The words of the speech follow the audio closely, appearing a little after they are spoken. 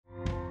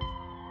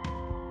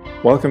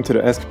Welcome to the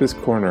Escapist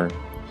Corner.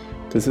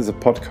 This is a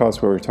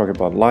podcast where we talk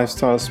about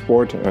lifestyle,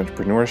 sport, and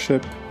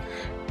entrepreneurship.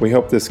 We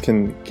hope this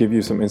can give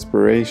you some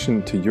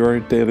inspiration to your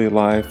daily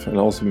life and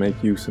also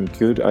make you some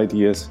good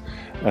ideas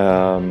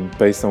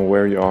based on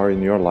where you are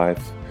in your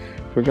life.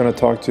 We're going to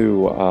talk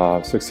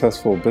to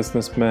successful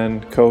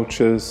businessmen,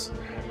 coaches,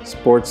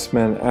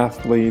 sportsmen,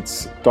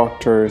 athletes,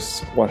 doctors,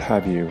 what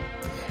have you.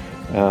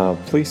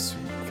 Please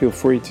feel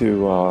free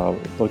to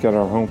look at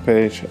our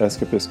homepage,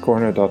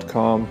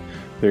 escapistcorner.com.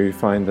 There you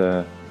find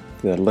the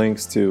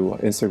links to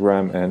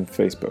Instagram and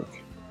Facebook.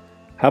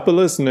 Happy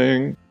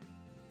listening!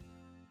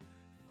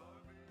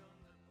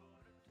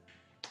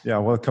 Yeah,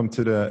 welcome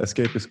to the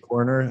Escapist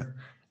Corner,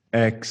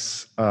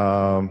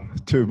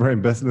 Two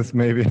Brain Business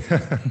maybe.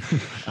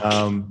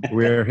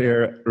 We're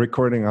here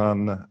recording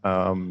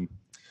on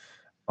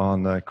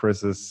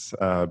Chris's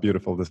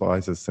beautiful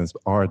devices since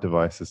our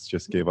devices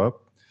just gave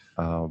up.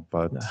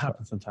 But that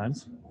happens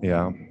sometimes.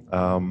 Yeah.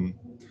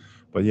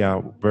 But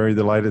yeah, very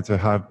delighted to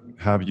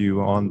have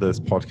you on this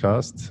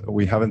podcast.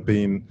 We haven't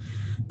been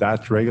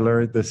that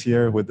regular this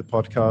year with the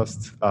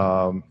podcast.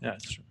 Yeah,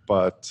 it's true.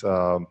 But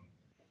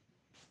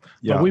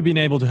we've been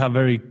able to have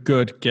very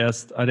good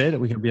guests at it.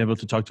 We can be able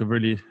to talk to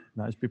really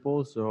nice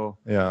people. So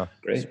yeah,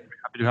 great. Super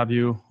happy to have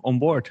you on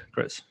board,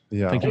 Chris.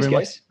 Yeah, thank you very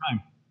much for your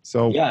time.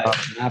 So yeah,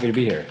 I'm happy to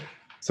be here.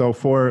 So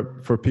for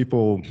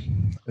people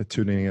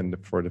tuning in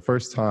for the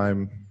first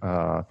time,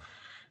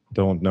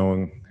 don't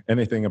know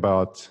anything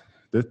about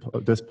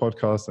this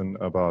podcast and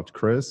about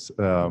Chris,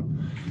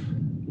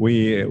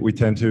 we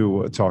tend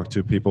to talk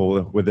to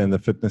people within the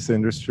fitness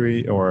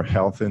industry or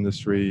health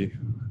industry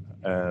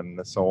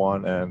and so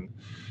on. And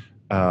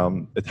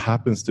it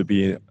happens to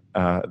be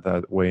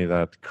that way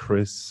that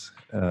Chris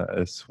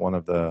is one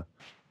of the,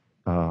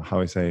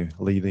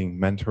 leading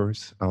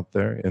mentors out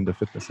there in the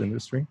fitness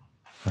industry.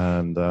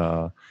 And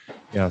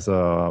he has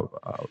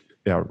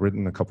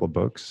written a couple of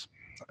books,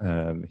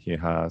 and he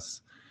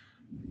has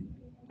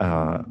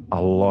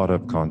a lot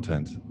of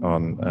content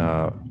on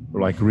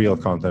like real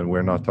content.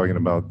 We're not talking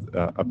about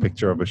a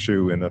picture of a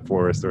shoe in a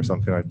forest or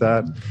something like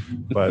that,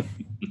 but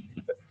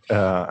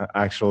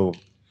actual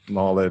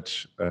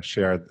knowledge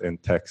shared in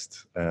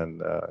text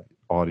and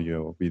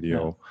audio,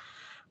 video. Yeah.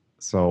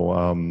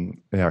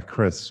 So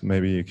Chris,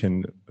 maybe you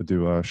can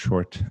do a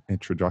short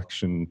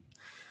introduction.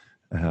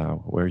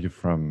 Where are you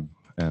from,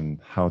 and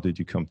how did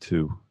you come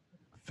to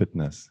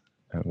fitness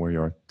and where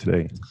you are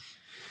today?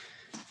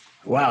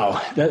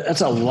 Wow,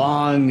 that's a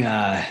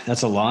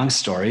long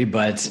story.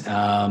 But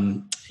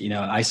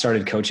I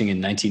started coaching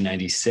in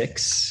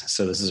 1996,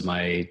 so this is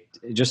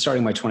just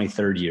starting my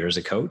 23rd year as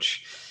a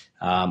coach.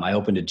 I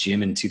opened a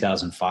gym in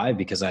 2005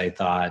 because I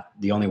thought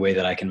the only way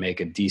that I can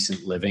make a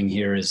decent living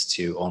here is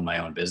to own my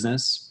own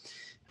business.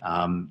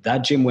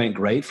 That gym went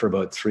great for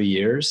about 3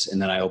 years. And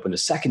then I opened a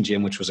second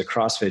gym, which was a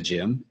CrossFit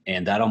gym,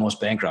 and that almost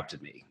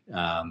bankrupted me.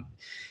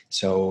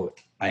 So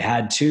I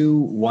had two.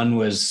 One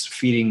was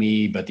feeding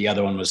me, but the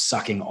other one was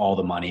sucking all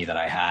the money that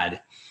I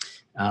had.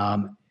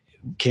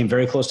 Came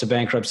very close to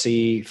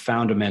bankruptcy,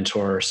 found a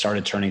mentor,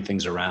 started turning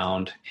things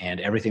around, and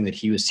everything that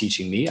he was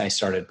teaching me, I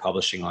started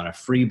publishing on a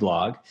free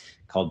blog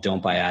called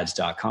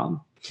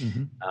don'tbuyads.com.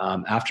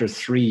 Mm-hmm. After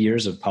 3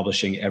 years of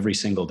publishing every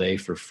single day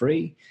for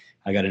free,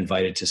 I got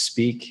invited to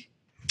speak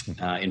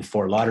in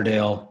Fort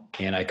Lauderdale,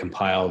 and I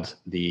compiled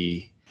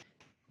the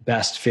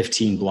best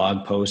 15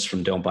 blog posts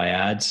from Don't Buy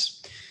Ads,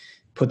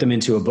 put them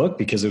into a book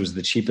because it was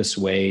the cheapest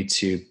way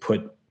to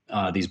put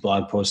these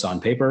blog posts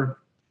on paper.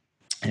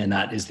 And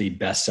that is the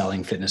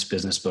best-selling fitness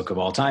business book of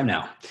all time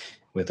now,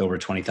 with over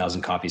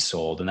 20,000 copies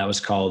sold. And that was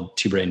called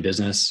Two Brain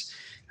Business.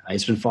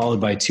 It's been followed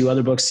by two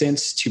other books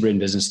since, Two Brain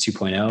Business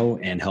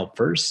 2.0 and Help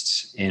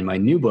First. And my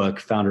new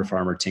book, Founder,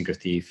 Farmer, Tinker,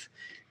 Thief,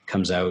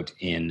 comes out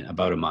in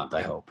about a month,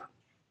 I hope.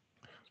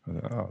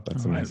 Oh,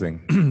 that's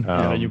amazing.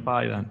 You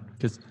buy then,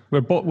 because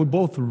we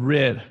both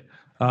read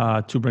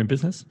Two Brain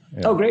Business.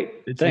 Yeah. Oh,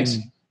 great! Thanks.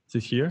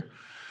 This year,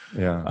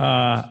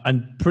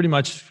 and pretty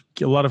much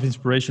a lot of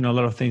inspiration, a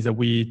lot of things that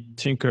we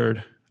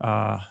tinkered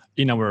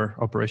in our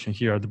operation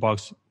here at the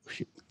box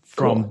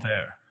from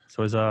there.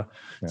 So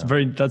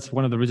that's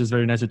one of the reasons.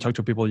 Very nice to talk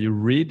to people you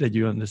read, that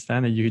you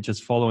understand, and you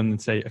just follow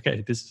and say,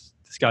 okay, this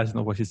guy's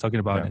know what he's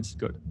talking about, and it's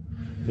good.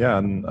 Yeah,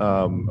 and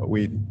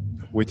we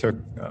took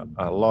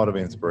a lot of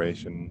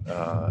inspiration,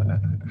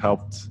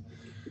 helped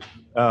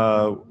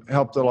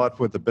a lot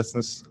with the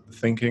business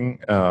thinking,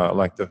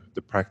 like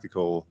the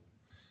practical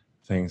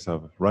things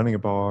of running a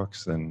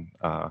box and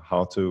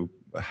how to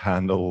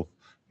handle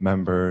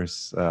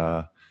members,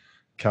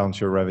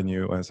 count your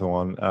revenue, and so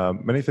on.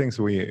 Many things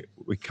we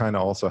kind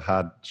of also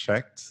had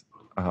checked,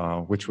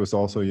 which was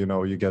also,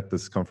 you get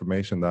this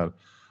confirmation that,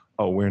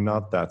 oh, we're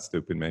not that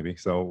stupid, maybe.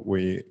 So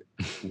we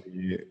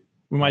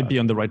might be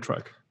on the right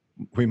track.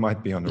 We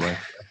might be on the right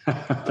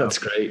track. That's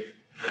great.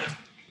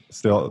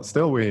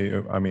 Still, we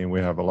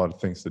have a lot of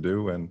things to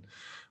do, and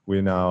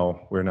we're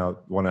now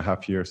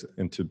 1.5 years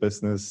into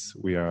business.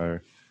 We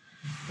are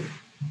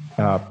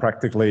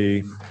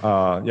practically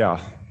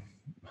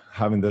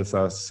having this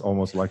as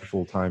almost like a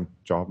full-time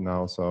job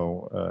now.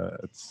 So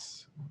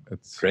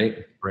it's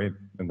great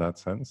in that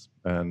sense,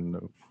 and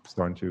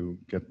starting to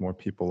get more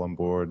people on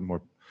board,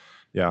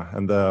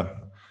 and the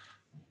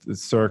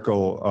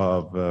circle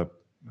of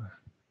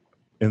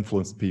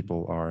influenced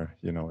people are,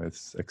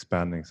 it's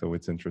expanding, so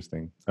it's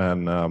interesting.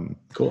 And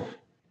cool.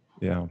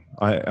 Yeah,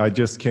 I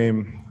just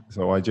came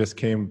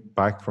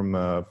back from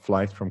a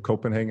flight from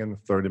Copenhagen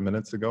 30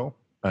 minutes ago,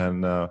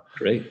 and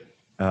great.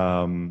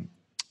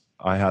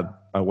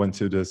 I went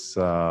to this.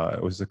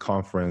 It was a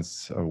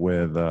conference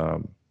with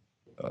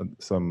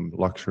some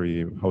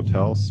luxury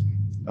hotels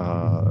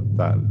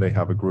that they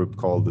have a group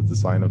called the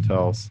Design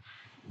Hotels,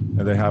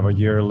 and they have a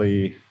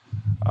yearly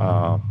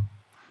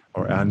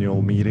or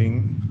annual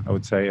meeting. I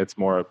would say it's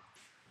more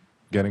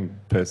getting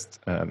pissed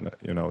and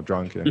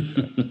drunk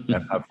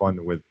and have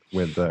fun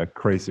with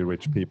crazy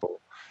rich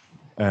people.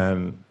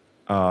 And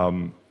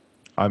I'm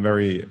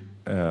very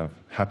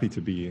happy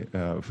to be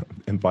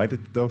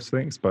invited to those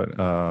things, but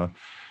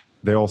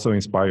they also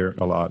inspire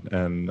a lot,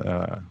 and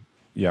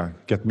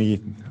get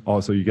me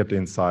also. You get the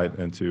insight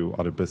into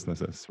other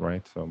businesses,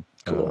 right? So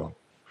cool.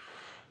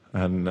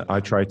 And I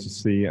try to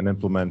see and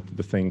implement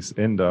the things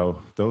in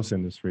those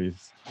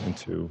industries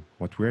into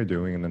what we're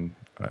doing, and then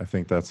I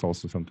think that's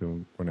also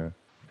something we're going to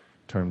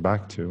turn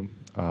back to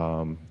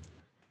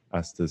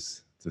as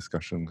this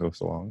discussion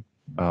goes along.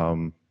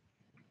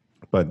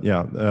 But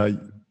yeah,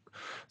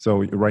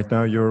 so right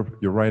now you're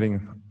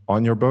writing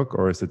on your book,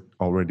 or is it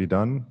already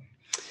done?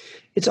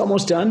 It's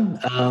almost done.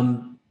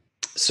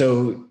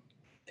 So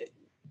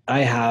I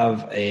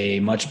have a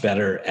much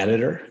better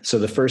editor. So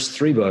the first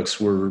 3 books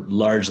were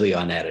largely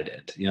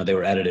unedited. They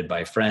were edited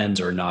by friends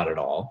or not at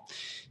all.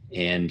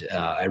 And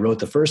I wrote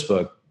the first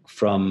book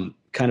from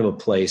kind of a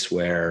place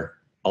where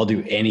I'll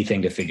do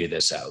anything to figure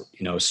this out,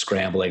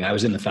 scrambling. I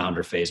was in the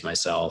founder phase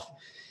myself.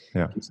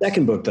 Yeah. The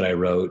second book that I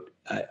wrote,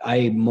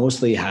 I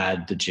mostly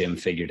had the gym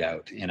figured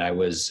out, and I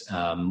was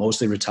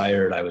mostly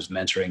retired. I was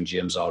mentoring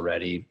gyms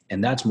already.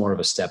 And that's more of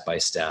a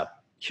step-by-step,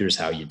 here's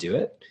how you do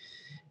it.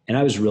 And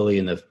I was really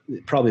in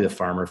probably the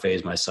farmer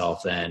phase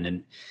myself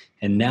then.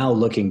 And now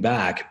looking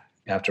back,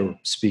 after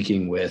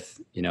speaking with,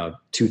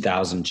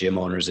 2,000 gym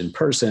owners in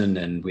person,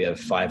 and we have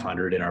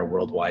 500 in our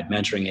worldwide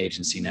mentoring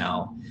agency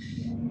now,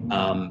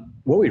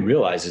 what we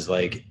realize is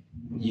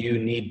you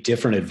need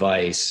different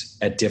advice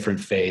at different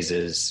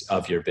phases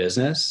of your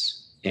business.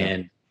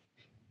 And,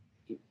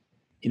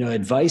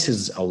 advice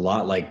is a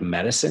lot like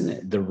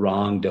medicine. The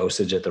wrong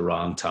dosage at the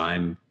wrong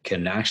time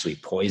can actually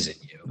poison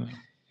you. Yeah.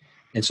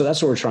 And so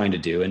that's what we're trying to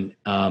do.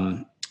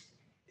 And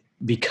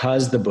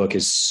because the book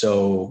is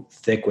so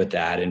thick with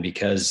that, and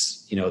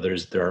because,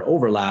 there are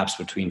overlaps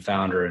between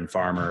founder and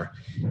farmer,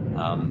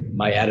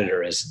 my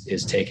editor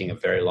is taking a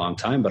very long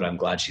time, but I'm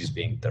glad she's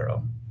being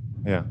thorough.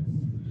 Yeah.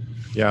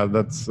 Yeah,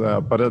 that's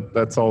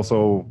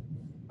also,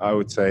 I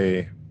would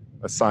say,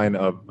 a sign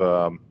of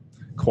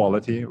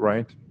quality,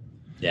 right?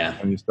 Yeah.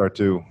 When you start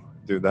to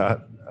do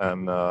that,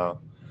 and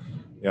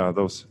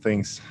those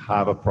things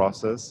have a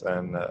process,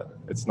 and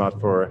it's not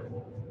for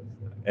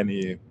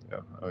any.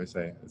 I always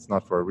say it's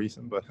not for a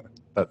reason, but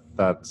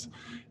that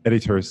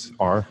editors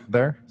are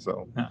there.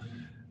 So,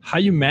 how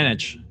you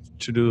manage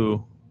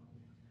to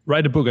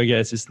write a book? I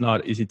guess it's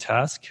not an easy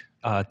task.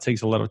 It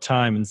takes a lot of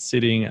time and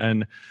sitting,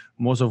 and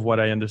most of what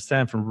I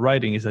understand from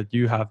writing is that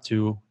you have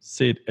to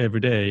sit every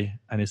day,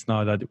 and it's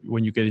not that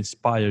when you get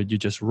inspired, you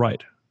just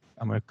write.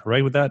 Am I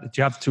correct with that?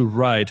 You have to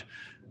write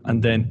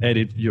and then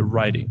edit your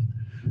writing.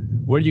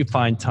 Where do you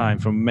find time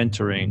from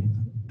mentoring,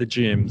 the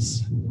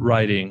gyms,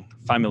 writing,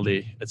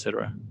 family,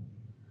 etc.?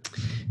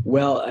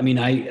 Well, I mean,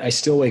 I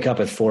still wake up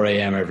at 4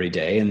 a.m. every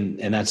day,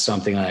 and that's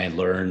something I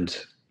learned,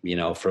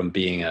 from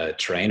being a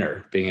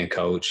trainer, being a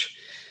coach.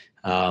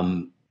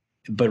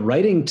 But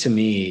writing to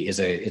me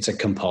it's a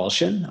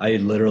compulsion. I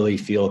literally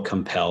feel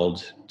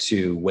compelled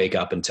to wake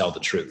up and tell the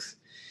truth.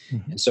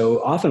 Mm-hmm. And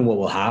so often what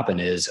will happen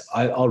is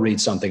I'll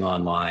read something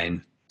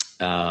online.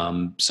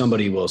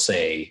 Somebody will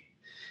say,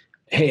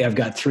 hey, I've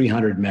got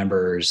 300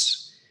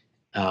 members,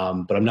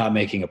 but I'm not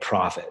making a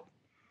profit.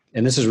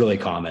 And this is really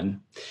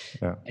common.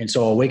 Yeah. And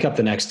so I'll wake up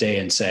the next day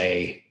and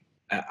say,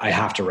 I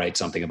have to write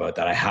something about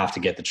that. I have to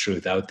get the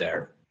truth out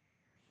there.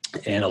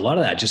 And a lot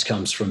of that just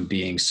comes from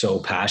being so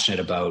passionate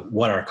about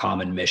what our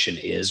common mission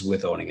is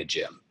with owning a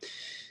gym.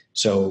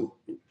 So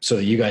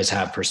that you guys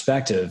have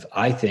perspective,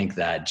 I think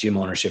that gym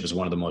ownership is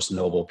one of the most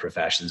noble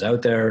professions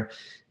out there.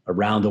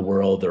 Around the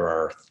world, there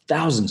are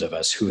thousands of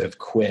us who have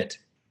quit,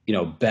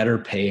 better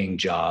paying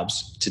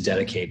jobs to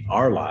dedicate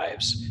our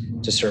lives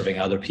to serving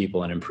other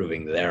people and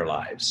improving their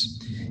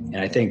lives. And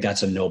I think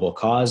that's a noble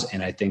cause.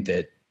 And I think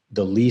that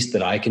the least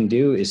that I can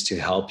do is to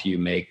help you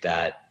make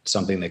that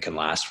something that can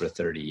last for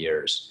 30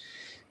 years.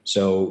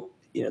 So,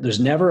 there's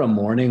never a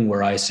morning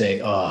where I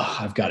say, oh,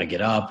 I've got to get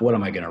up. What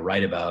am I going to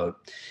write about?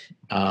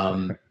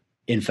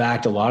 In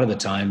fact, a lot of the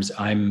times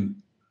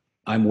I'm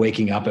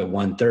waking up at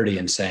 1:30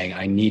 and saying,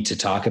 I need to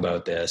talk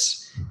about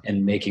this,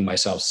 and making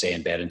myself stay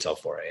in bed until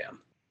 4 a.m.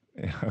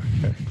 Yeah,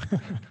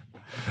 okay.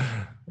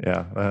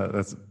 Yeah,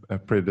 that's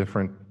pretty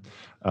different.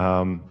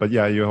 But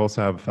yeah, you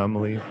also have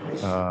family,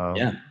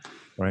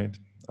 right?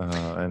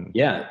 And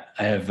yeah,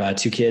 I have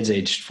 2 kids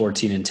aged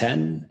 14 and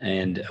 10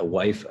 and a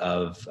wife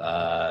of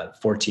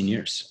 14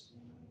 years.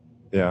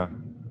 Yeah.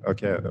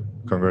 Okay.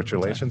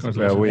 Congratulations. Thank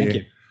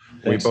you.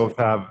 We both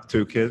have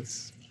 2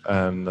 kids,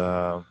 and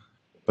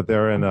but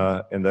they're in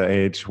the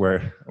age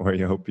where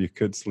you hope you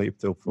could sleep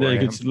till 4 a.m. Yeah,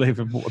 you could sleep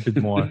a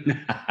bit more.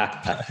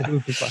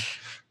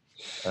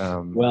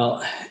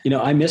 Well,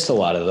 I missed a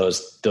lot of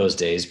those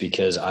days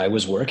because I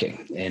was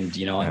working, and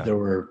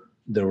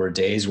there were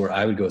days where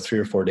I would go 3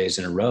 or 4 days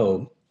in a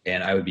row,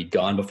 and I would be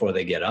gone before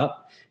they get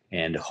up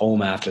and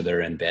home after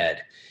they're in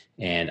bed.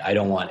 And I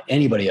don't want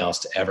anybody else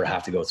to ever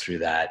have to go through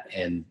that.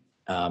 And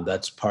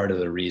that's part of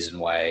the reason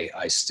why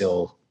I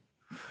still,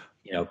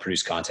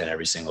 produce content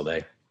every single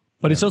day.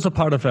 But it's also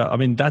part of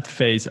that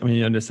phase.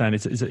 You understand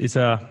it's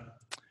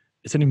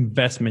an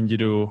investment you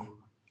do.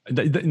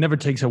 It never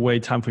takes away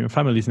time from your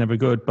family. It's never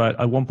good. But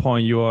at one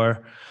point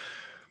you're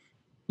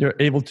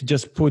able to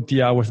just put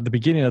the hours at the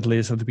beginning, at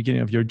least at the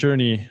beginning of your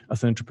journey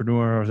as an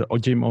entrepreneur or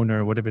gym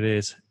owner, whatever it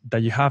is,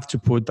 that you have to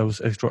put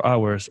those extra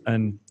hours.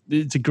 And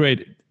it's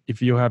great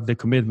if you have the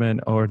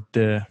commitment or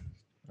the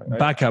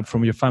backup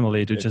from your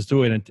family to just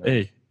do it and,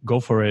 hey, go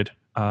for it.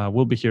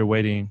 We'll be here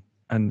waiting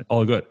and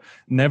all good.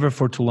 Never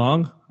for too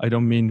long. I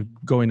don't mean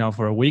going out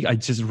for a week.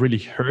 It just really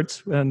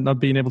hurts and not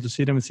being able to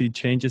see them and see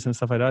changes and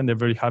stuff like that. And they're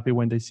very happy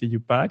when they see you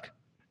back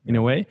in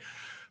a way.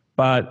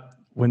 But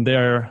when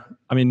they're,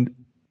 I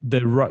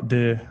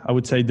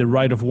would say the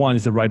right of one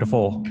is the right of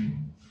all.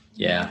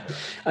 Yeah,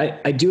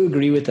 I do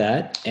agree with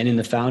that. And in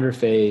the founder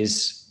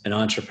phase, an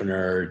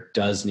entrepreneur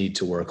does need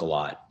to work a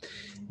lot.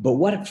 But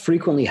what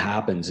frequently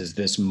happens is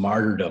this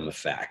martyrdom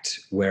effect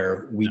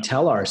where we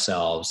tell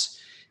ourselves,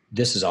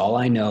 this is all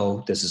I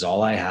know, this is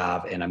all I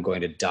have, and I'm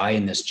going to die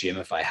in this gym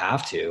if I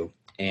have to.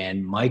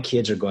 And my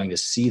kids are going to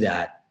see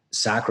that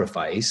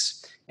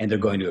sacrifice and they're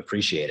going to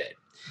appreciate it.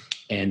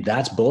 And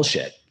that's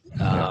bullshit.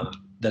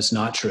 That's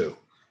not true.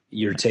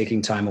 You're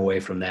taking time away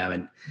from them.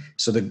 And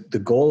so the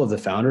goal of the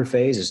founder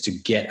phase is to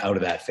get out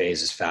of that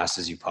phase as fast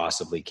as you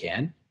possibly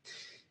can.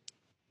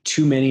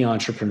 Too many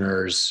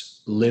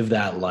entrepreneurs live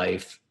that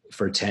life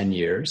for 10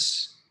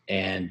 years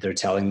and they're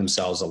telling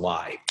themselves a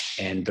lie.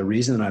 And the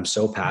reason that I'm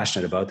so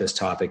passionate about this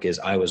topic is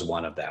I was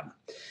one of them.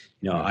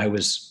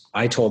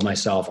 I told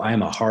myself I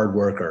am a hard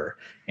worker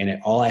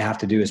and all I have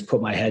to do is put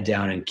my head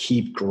down and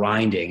keep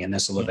grinding and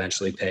this will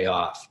eventually pay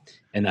off.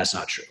 And that's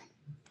not true.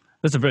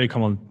 That's a very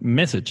common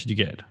message you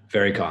get.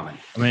 Very common.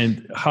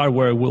 Hard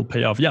work will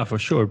pay off. Yeah, for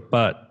sure.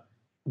 But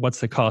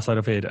what's the cost out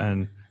of it?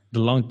 And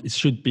it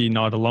should be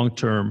not a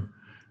long-term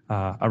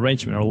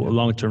arrangement or a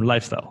long-term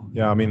lifestyle.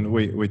 Yeah,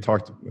 we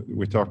talked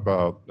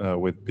about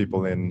with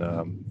people in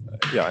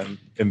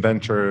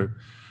venture,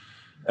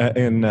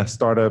 in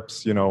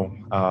startups,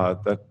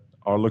 that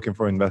are looking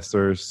for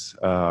investors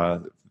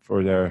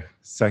for their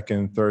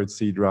second, third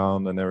seed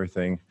round and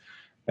everything,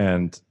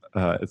 and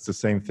it's the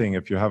same thing.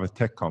 If you have a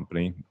tech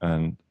company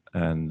and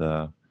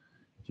the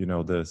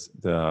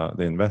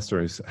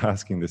investor is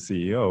asking the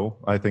CEO,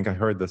 I think I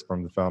heard this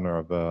from the founder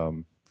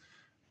of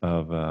I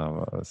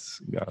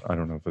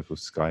don't know if it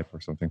was Skype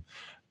or something.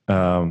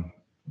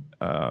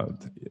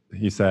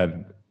 He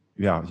said,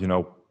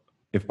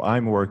 if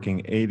I'm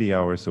working 80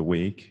 hours a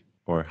week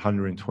or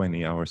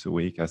 120 hours a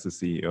week as a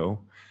CEO,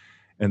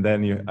 and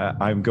then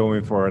I'm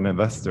going for an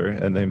investor,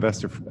 and the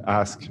investor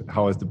asks,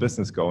 how is the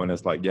business going?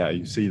 It's like,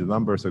 you see the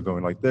numbers are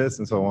going like this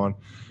and so on.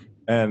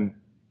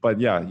 But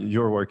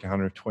you're working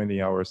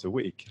 120 hours a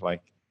week.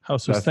 Like, how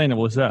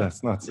sustainable is that?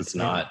 That's not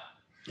sustainable. It's not.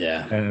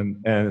 Yeah.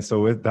 And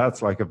so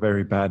that's like a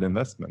very bad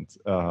investment.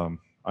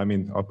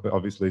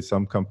 Obviously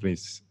some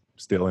companies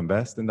still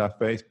invest in that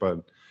phase,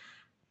 but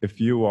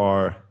if you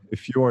are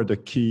the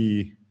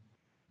key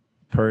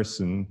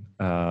person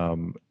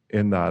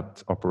in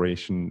that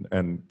operation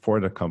and for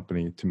the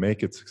company to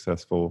make it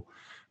successful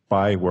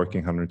by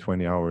working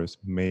 120 hours,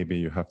 maybe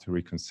you have to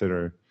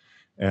reconsider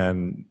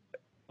and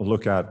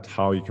look at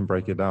how you can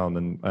break it down.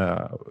 And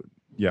I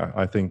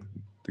think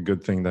the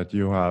good thing that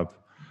you have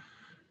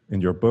in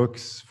your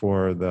books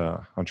for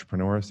the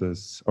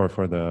entrepreneurs or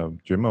for the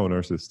gym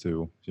owners is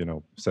to,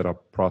 set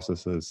up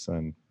processes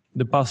and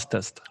the bus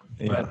test.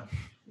 Yeah.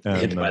 And,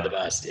 hit by the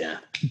bus. Yeah.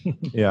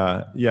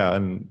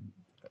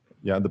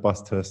 The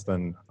bus test.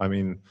 And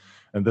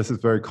this is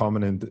very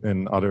common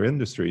in other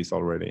industries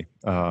already,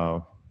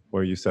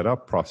 where you set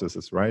up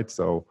processes, right?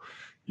 So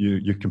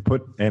you can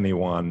put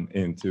anyone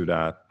into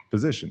that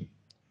position.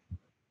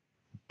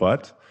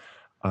 But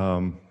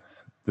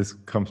this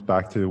comes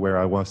back to where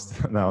I was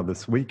now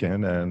this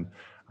weekend, and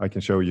I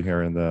can show you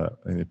here in the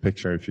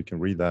picture if you can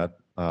read that.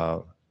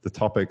 The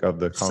topic of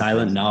the conference.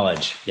 Silent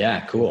knowledge.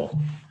 Yeah, cool.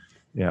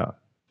 Yeah.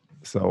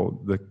 So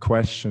the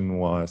question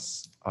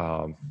was,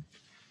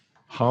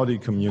 how do you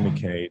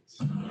communicate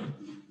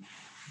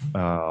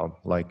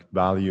like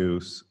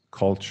values,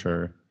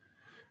 culture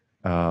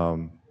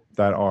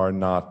that are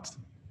not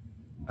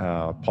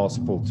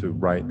possible to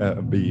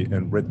be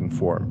in written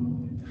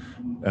form?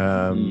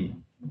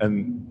 And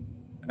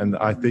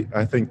I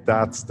think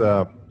that's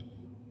the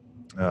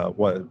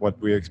what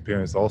we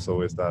experience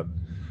also is that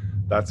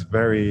that's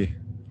very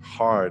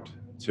hard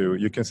to.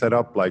 You can set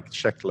up like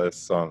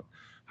checklists on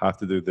have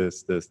to do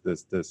this,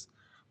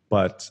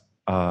 but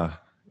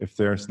if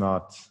there's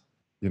not,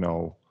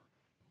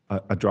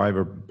 a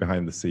driver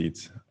behind the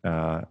seat,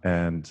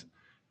 and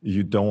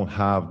you don't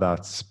have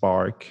that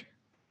spark,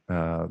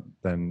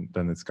 then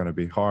it's going to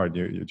be hard.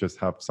 You just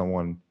have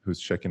someone who's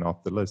checking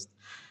off the list.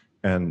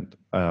 And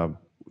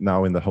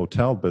now in the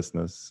hotel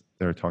business,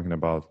 they're talking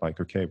about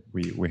like, okay,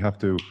 we have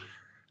to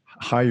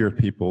hire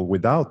people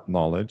without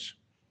knowledge,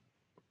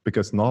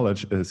 because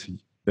knowledge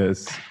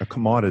is a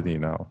commodity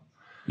now.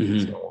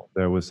 Mm-hmm. So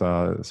there was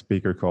a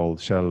speaker called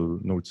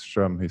Kjell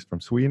Nordström. He's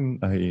from Sweden.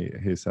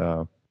 He's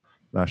a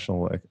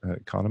national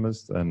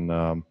economist,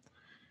 and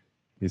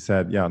he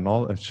said,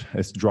 knowledge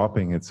is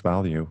dropping its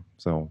value.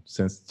 So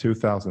since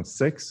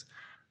 2006,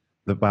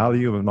 the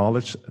value of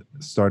knowledge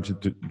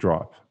started to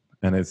drop,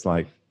 and it's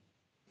like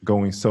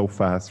going so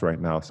fast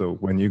right now. So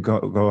when you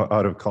go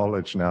out of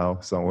college now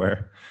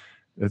somewhere,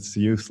 it's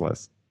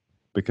useless,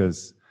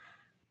 because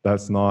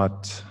that's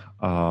not,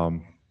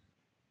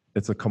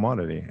 it's a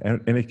commodity,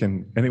 and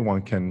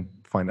anyone can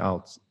find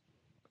out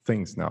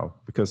things now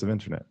because of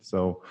internet.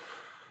 So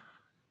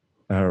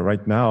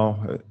right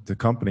now, the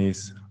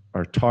companies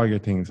are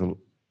targeting to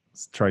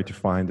try to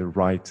find the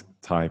right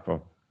type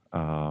of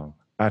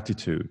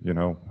attitude,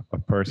 a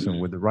person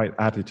with the right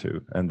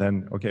attitude. And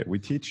then, okay, we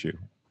teach you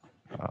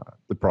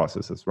the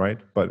processes, right?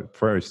 But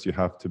first you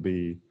have to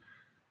be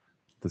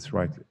the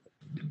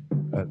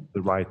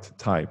right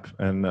type.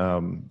 And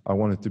I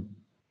wanted to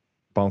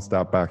bounce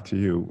that back to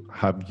you.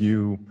 Have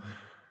you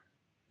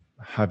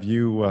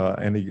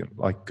any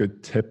like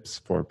good tips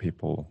for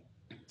people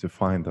to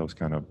find those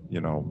kind of,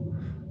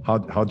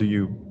 how do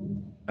you,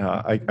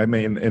 I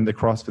mean, in the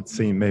CrossFit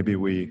scene, maybe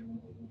we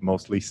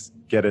mostly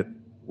get it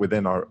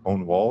within our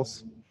own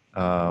walls,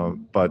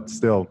 but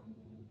still,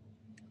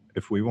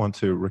 if we want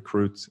to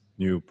recruit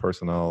new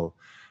personnel,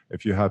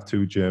 if you have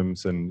 2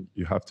 gyms and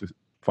you have to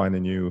find a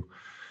new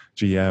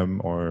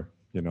GM or,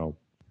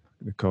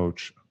 the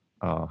coach,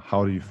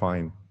 how do you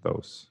find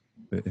those,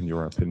 in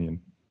your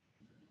opinion?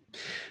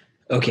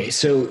 Okay,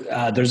 so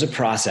there's a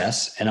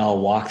process, and I'll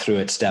walk through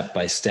it step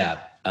by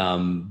step.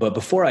 But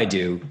before I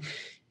do,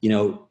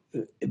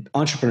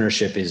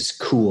 entrepreneurship is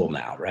cool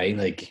now, right?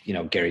 Like,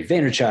 Gary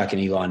Vaynerchuk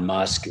and Elon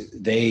Musk,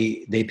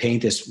 they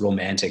paint this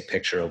romantic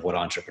picture of what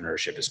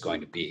entrepreneurship is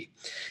going to be.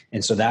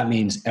 And so that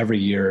means every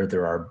year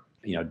there are,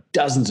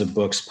 dozens of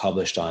books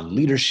published on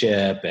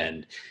leadership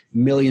and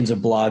millions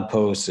of blog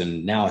posts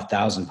and now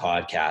 1,000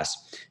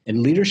 podcasts.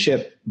 And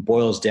leadership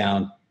boils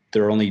down,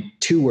 there are only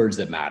 2 words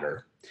that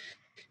matter.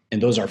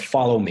 And those are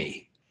follow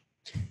me.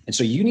 And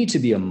so you need to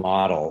be a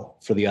model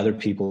for the other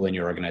people in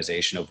your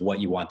organization of what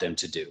you want them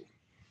to do.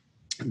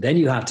 Then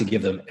you have to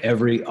give them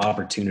every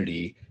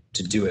opportunity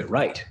to do it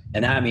right.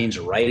 And that means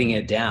writing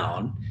it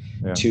down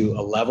to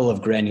a level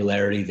of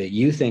granularity that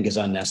you think is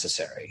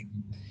unnecessary.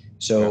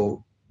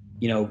 So,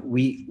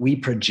 we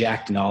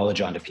project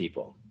knowledge onto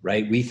people,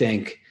 right? We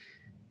think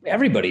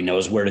everybody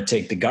knows where to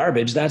take the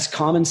garbage. That's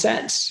common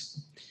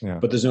sense,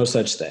 but there's no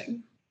such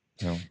thing.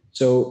 No.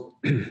 So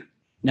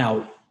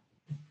now,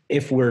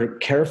 if we're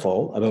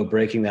careful about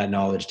breaking that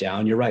knowledge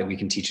down, you're right, we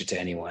can teach it to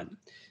anyone.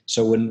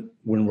 So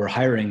when we're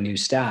hiring new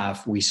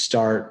staff, we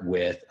start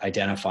with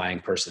identifying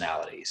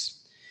personalities.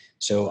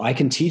 So I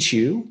can teach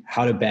you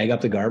how to bag up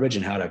the garbage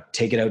and how to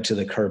take it out to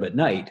the curb at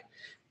night.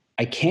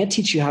 I can't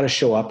teach you how to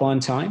show up on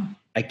time.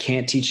 I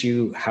can't teach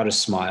you how to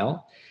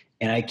smile.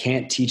 And I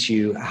can't teach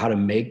you how to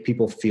make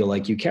people feel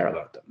like you care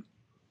about them.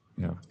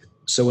 Yeah.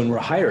 So when we're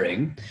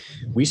hiring,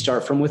 we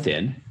start from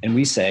within and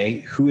we say,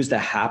 who is the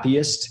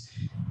happiest,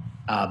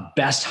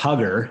 best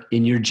hugger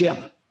in your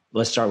gym?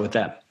 Let's start with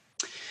them.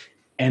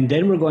 And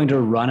then we're going to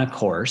run a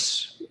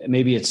course.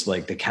 Maybe it's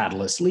like the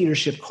Catalyst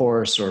Leadership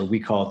course, or we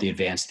call it the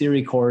Advanced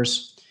Theory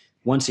course,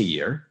 once a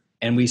year.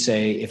 And we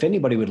say, if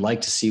anybody would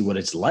like to see what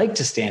it's like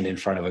to stand in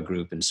front of a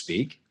group and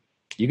speak,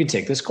 you can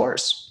take this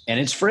course, and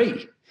it's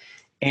free.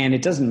 And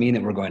it doesn't mean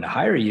that we're going to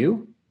hire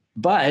you,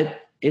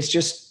 but it's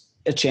just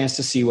a chance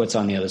to see what's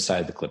on the other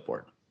side of the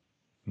clipboard.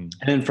 And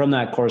then from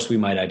that course, we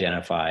might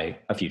identify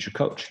a future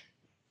coach.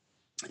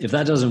 If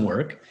that doesn't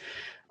work,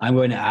 I'm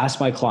going to ask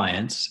my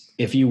clients,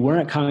 if you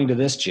weren't coming to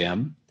this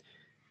gym,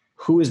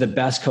 who is the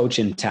best coach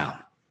in town?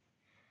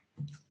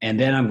 And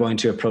then I'm going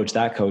to approach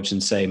that coach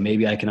and say,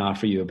 maybe I can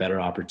offer you a better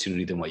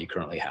opportunity than what you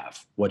currently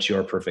have. What's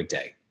your perfect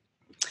day?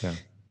 Yeah.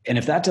 And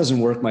if that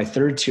doesn't work, my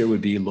 3rd tier would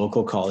be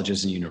local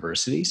colleges and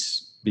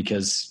universities,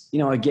 because,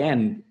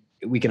 again,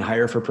 we can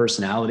hire for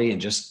personality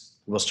and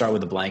we'll start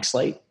with a blank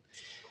slate.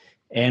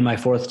 And my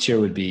 4th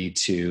tier would be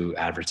to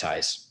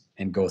advertise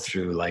and go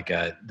through like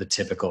the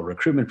typical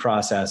recruitment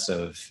process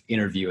of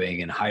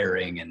interviewing and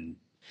hiring,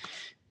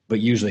 but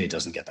usually it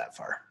doesn't get that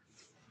far.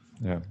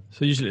 Yeah.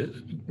 So usually,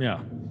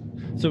 yeah.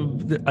 So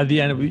at the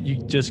end, you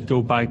just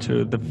go back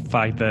to the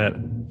fact that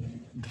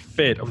the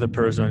fit of the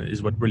person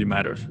is what really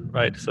matters,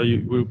 right? So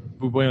we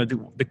want to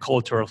do the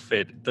cultural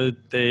fit. Do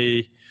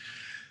they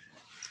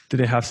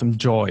have some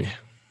joy?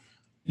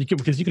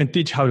 Because you can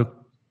teach how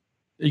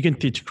you can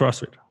teach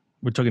CrossFit.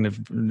 We're talking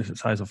the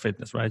size of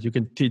fitness, right? You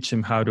can teach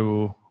him how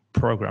to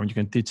program. You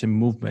can teach him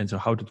movements or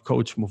how to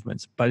coach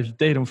movements. But if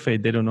they don't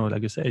fit, they don't know,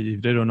 like you say,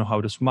 if they don't know how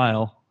to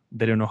smile,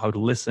 they don't know how to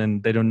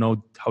listen, they don't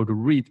know how to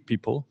read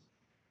people,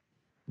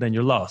 then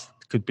you're lost.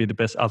 Could be the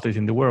best athlete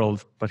in the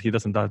world, but he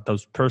doesn't have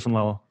those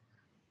personal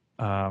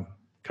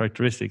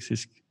characteristics.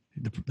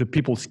 The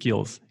people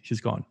skills,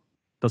 he's gone.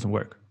 Doesn't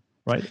work,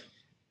 right?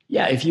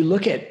 Yeah, if you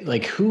look at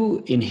like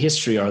who in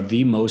history are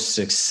the most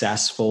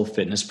successful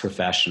fitness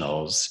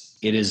professionals,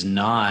 it is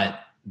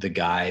not the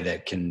guy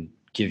that can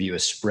give you a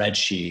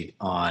spreadsheet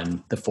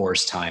on the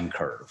forced time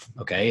curve.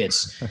 Okay.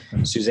 It's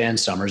Suzanne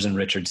Summers and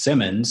Richard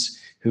Simmons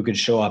who could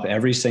show up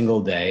every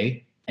single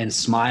day and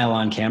smile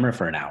on camera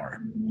for an hour.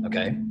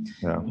 Okay.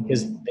 Yeah.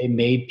 Because they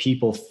made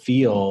people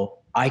feel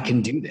I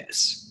can do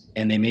this,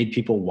 and they made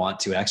people want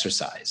to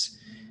exercise.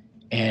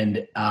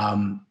 And,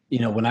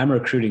 when I'm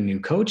recruiting new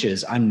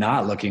coaches, I'm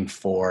not looking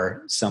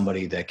for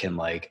somebody that can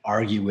like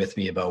argue with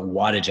me about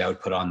wattage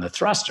output on the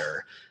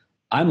thruster.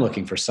 I'm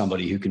looking for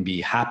somebody who can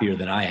be happier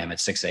than I am at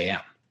 6 a.m.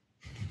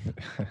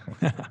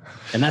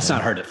 And that's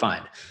not hard to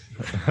find.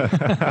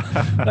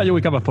 No, you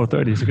wake up at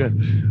 4:30. It's good.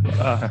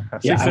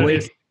 Yeah,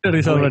 6:30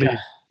 is already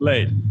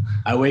late.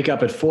 I wake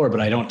up at 4, but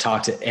I don't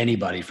talk to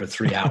anybody for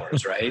 3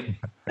 hours, right?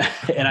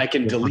 And I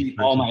can delete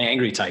all my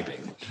angry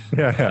typing.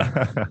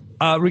 Yeah.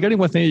 Regarding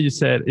one thing you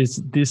said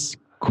is this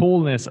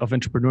coolness of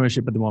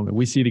entrepreneurship at the moment.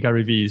 We see the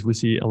Gary V's, we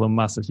see Elon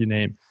Musk, as you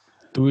name.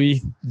 Do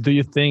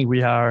you think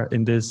we are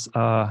in this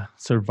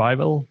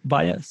survival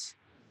bias?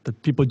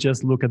 That people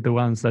just look at the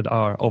ones that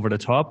are over the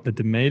top, that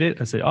they made it,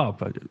 and say, oh,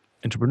 but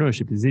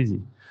entrepreneurship is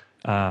easy.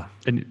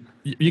 And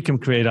you can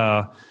create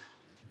a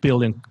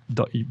billion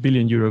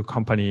euro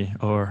company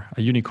or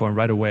a unicorn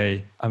right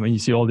away. I mean, you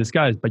see all these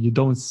guys, but you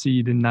don't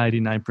see the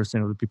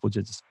 99% of the people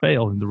just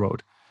fail in the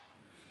road.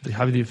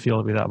 How do you feel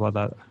about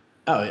that?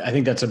 Oh, I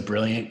think that's a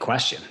brilliant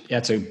question. Yeah,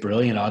 it's a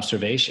brilliant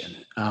observation.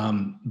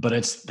 But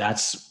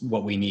that's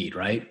what we need,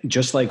 right?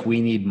 Just like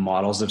we need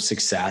models of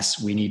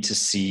success, we need to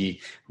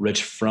see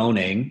Rich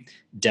Froning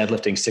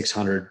deadlifting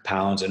 600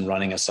 pounds and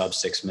running a sub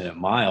 6 minute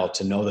mile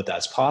to know that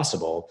that's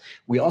possible.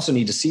 We also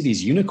need to see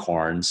these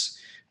unicorns,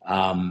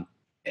 and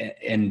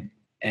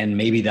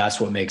maybe that's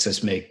what makes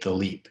us make the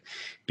leap,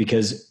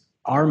 because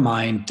our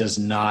mind does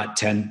not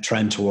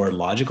trend toward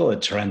logical,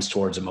 it trends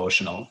towards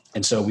emotional.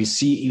 And so we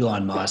see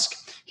Elon Musk.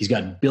 He's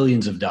got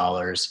billions of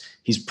dollars.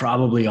 He's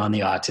probably on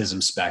the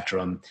autism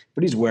spectrum,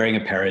 but he's wearing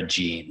a pair of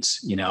jeans,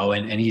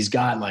 and he's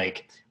got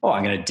like, oh,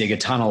 I'm going to dig a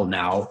tunnel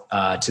now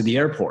to the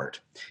airport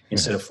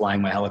instead of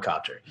flying my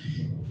helicopter.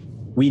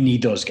 We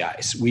need those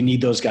guys. We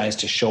need those guys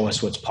to show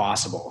us what's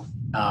possible.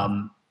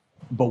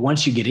 But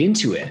once you get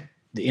into it,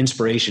 the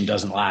inspiration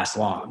doesn't last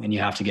long, and you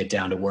have to get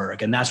down to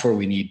work. And that's where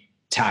we need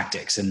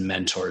tactics and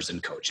mentors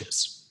and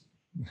coaches.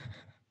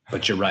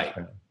 But you're right.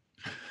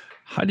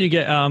 How do you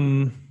get...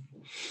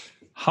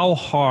 How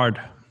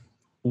hard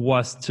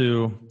was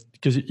to,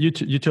 because you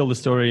tell the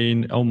story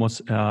in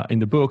almost in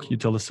the book, you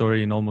tell the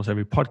story in almost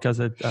every podcast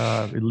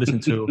that we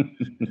listen to,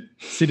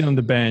 sitting on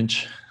the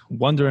bench,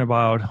 wondering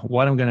about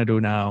what I'm going to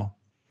do now.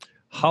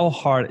 How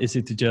hard is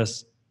it to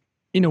just,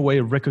 in a way,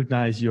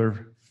 recognize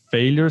your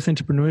failures in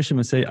entrepreneurship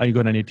and say, I'm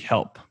going to need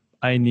help.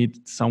 I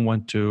need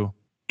someone to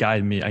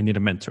guide me. I need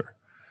a mentor.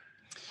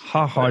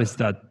 How hard is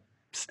that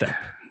step?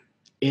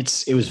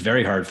 It was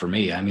very hard for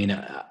me. I mean,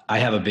 I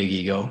have a big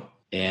ego.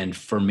 And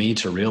for me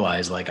to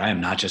realize, like, I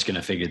am not just going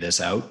to figure this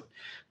out.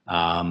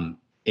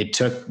 It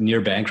took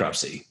near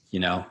bankruptcy,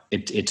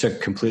 it took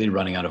completely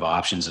running out of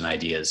options and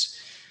ideas.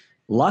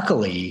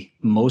 Luckily,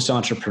 most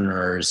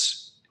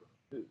entrepreneurs,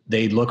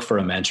 they look for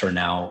a mentor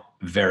now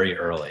very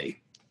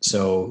early.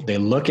 So they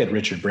look at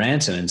Richard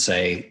Branson and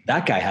say,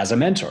 that guy has a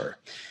mentor.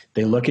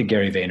 They look at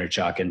Gary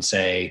Vaynerchuk and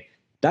say,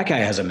 that guy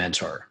has a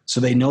mentor.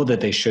 So they know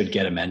that they should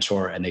get a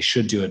mentor, and they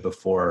should do it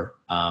before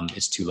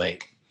it's too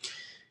late.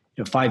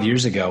 5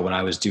 years ago, when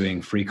I was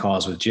doing free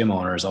calls with gym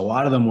owners, a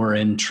lot of them were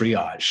in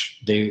triage.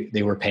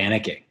 They were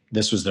panicking.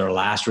 This was their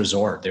last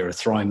resort. They were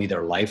throwing me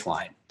their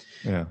lifeline.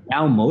 Yeah.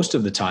 Now, most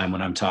of the time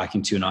when I'm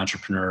talking to an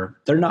entrepreneur,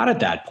 they're not at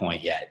that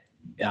point yet.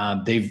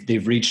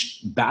 They've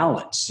reached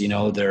balance.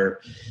 The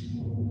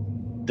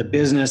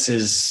business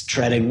is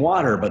treading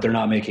water, but they're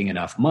not making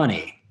enough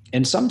money.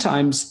 And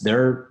sometimes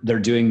they're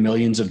doing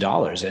millions of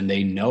dollars, and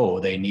they know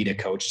they need a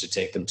coach to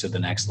take them to the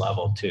next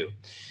level too.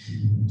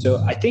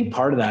 So I think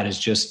part of that is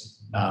just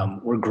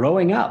we're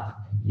growing up.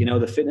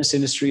 The fitness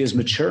industry is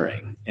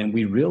maturing, and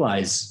we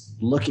realize,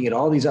 looking at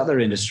all these other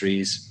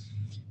industries,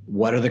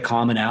 what are the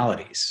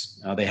commonalities?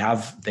 They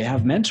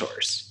have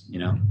mentors.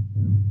 Yeah.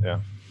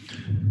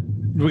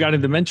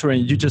 Regarding the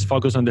mentoring, you just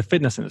focus on the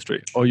fitness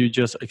industry, or you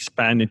just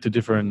expand into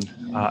different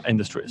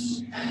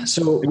industries?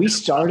 So we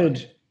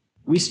started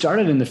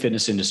in the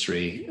fitness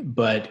industry,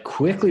 but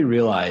quickly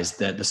realized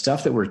that the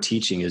stuff that we're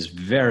teaching is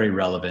very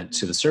relevant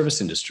to the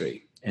service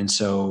industry. And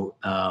so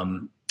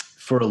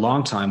for a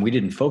long time, we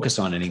didn't focus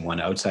on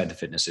anyone outside the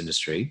fitness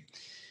industry.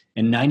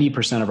 And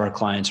 90% of our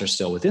clients are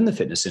still within the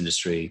fitness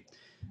industry.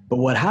 But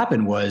what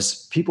happened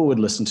was people would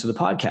listen to the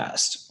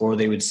podcast, or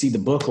they would see the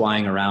book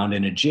lying around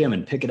in a gym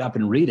and pick it up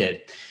and read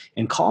it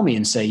and call me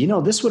and say,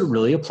 this would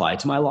really apply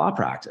to my law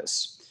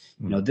practice.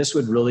 This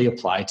would really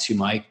apply to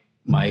my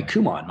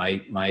Kumon,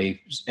 my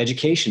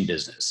education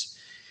business.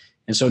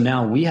 And so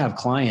now we have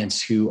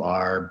clients who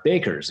are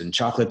bakers and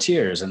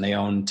chocolatiers, and they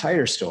own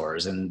tire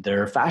stores, and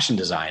they're fashion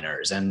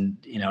designers, and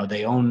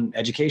they own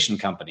education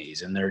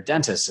companies, and they're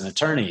dentists and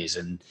attorneys.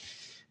 And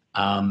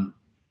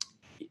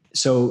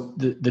so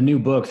the new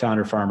book,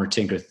 Founder, Farmer,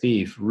 Tinker,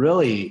 Thief,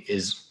 really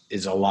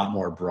is a lot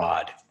more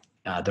broad.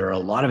 There are a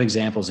lot of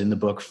examples in the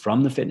book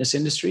from the fitness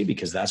industry,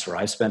 because that's where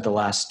I've spent the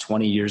last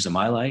 20 years of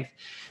my life.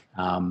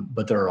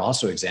 But there are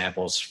also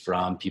examples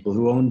from people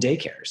who own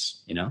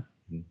daycares,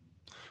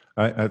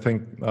 I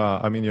think,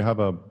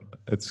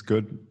 it's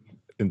good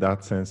in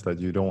that sense that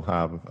you don't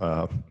have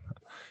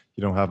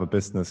a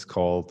business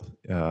called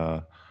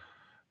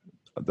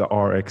the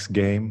RX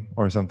game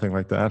or something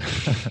like that.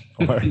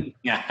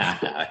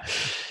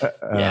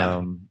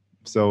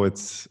 So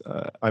it's,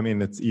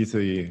 it's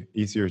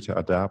easier to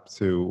adapt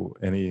to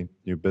any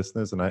new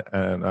business. And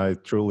I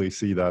truly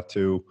see that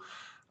too.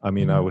 I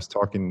was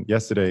talking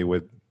yesterday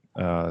with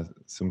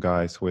some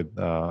guys with,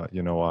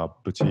 a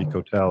boutique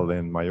hotel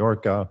in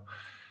Mallorca.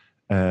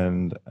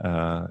 And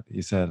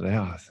he said,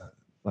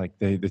 like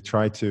they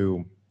try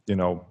to,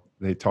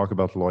 they talk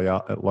about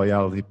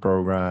loyalty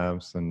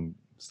programs and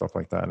stuff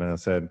like that. And I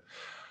said,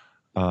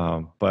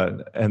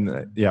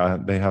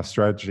 they have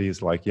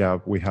strategies like,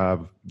 we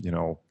have,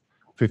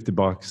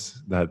 $50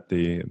 that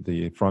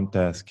the front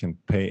desk can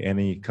pay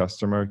any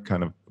customer,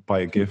 kind of buy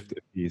a gift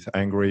if he's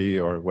angry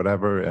or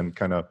whatever. And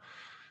kind of,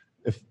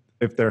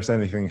 if there's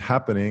anything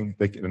happening,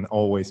 they can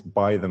always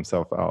buy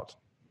themselves out.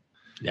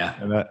 Yeah.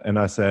 And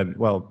I said,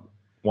 well,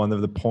 one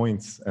of the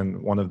points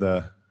and one of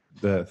the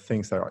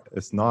things that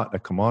is not a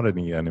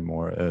commodity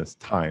anymore is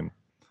time.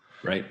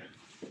 Right.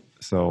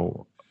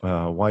 So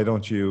why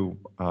don't you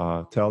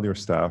tell your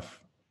staff,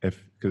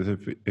 because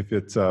if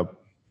it's a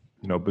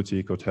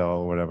boutique hotel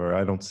or whatever,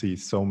 I don't see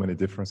so many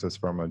differences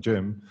from a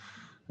gym.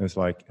 It's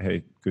like,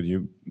 hey, could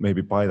you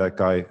maybe buy that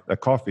guy a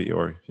coffee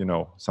or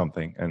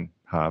something, and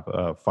have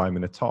a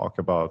 5-minute talk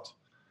about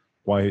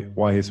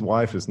why his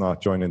wife is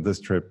not joining this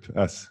trip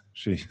as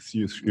she's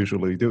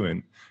usually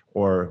doing,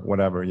 or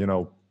whatever,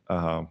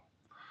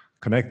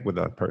 connect with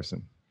that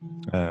person.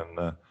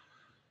 And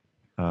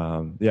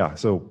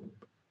so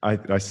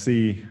I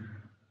see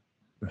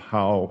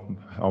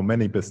how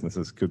many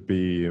businesses could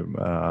be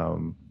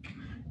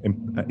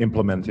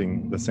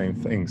implementing the same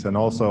things. And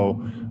also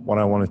what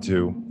I wanted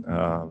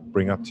to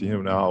bring up to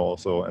you now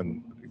also,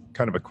 and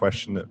kind of a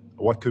question,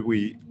 what could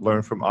we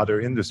learn from other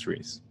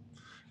industries,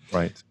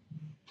 right?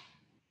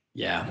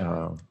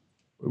 Yeah.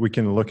 We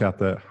can look at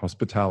the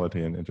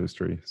hospitality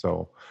industry,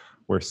 so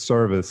where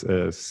service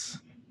is,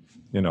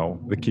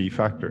 the key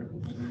factor.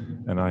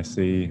 And I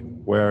see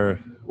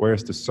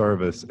where's the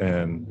service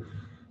in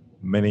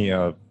many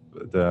of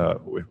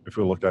if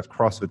we look at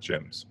CrossFit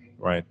gyms,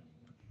 right?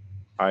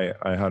 I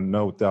have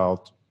no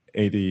doubt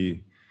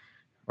 80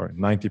 or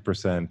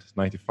 90%,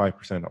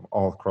 95% of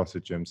all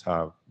CrossFit gyms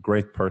have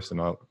great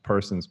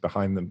persons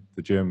behind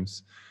the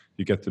gyms.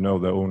 You get to know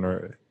the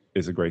owner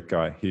is a great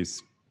guy.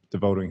 He's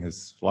devoting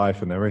his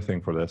life and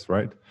everything for this,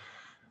 right?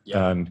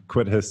 Yeah. And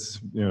quit his,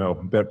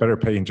 better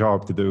paying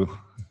job to do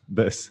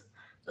this.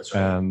 That's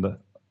right.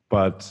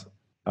 But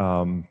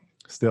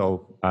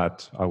still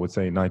at, I would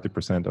say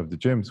 90% of the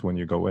gyms, when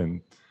you go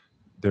in,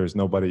 there's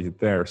nobody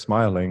there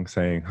smiling,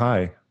 saying,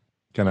 hi,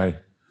 can I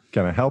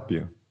help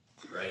you?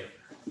 Right.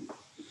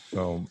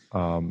 So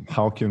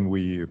how can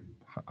we,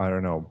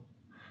 how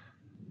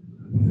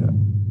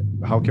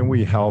can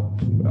we help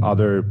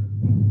other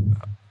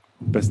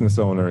business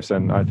owners,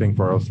 and I think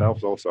for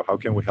ourselves also, how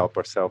can we help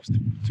ourselves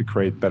to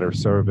create better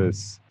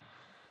service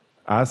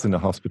as in the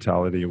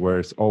hospitality, where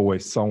it's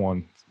always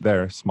someone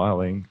there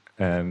smiling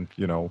and,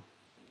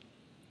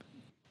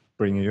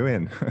 bringing you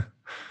in?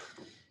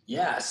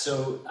 Yeah.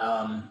 So,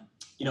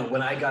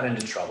 when I got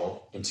into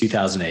trouble in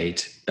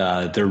 2008,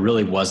 there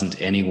really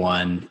wasn't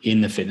anyone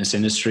in the fitness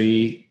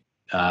industry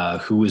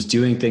who was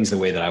doing things the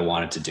way that I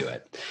wanted to do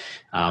it.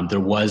 There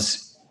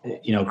was,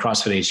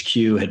 CrossFit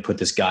HQ had put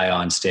this guy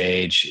on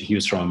stage. He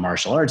was from a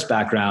martial arts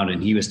background,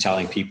 and he was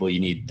telling people you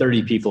need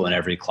 30 people in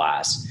every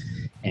class.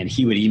 And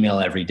he would email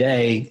every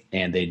day,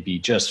 and they'd be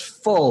just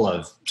full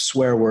of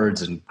swear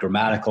words and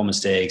grammatical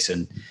mistakes.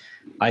 And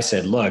I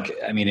said, look,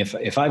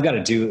 if I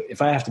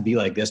have to be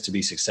like this to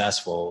be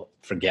successful,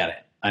 forget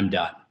it. I'm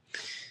done.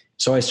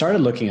 So I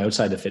started looking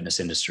outside the fitness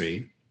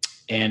industry.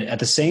 And at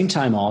the same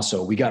time,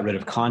 also, we got rid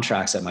of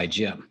contracts at my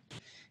gym.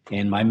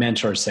 And my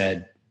mentor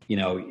said,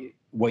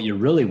 what you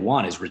really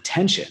want is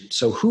retention.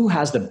 So who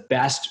has the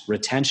best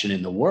retention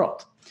in the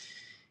world?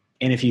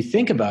 And if you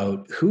think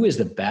about who is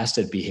the best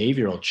at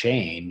behavioral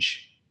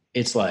change,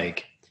 it's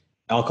like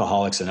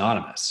Alcoholics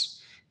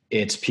Anonymous.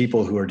 It's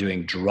people who are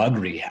doing drug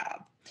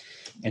rehab.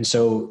 And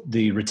so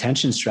the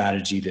retention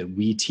strategy that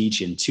we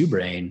teach in Two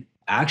Brain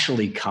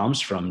actually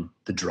comes from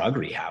the drug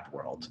rehab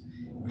world.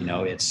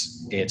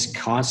 It's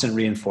constant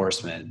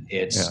reinforcement.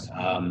 It's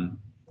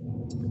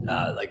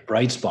like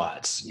bright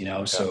spots,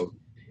 so,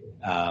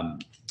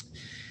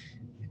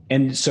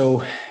 and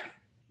so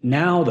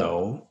now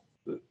though,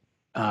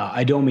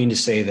 I don't mean to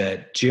say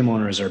that gym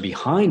owners are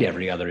behind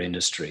every other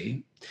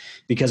industry,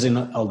 because in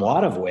a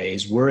lot of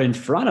ways we're in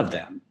front of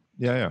them.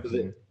 Yeah.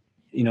 The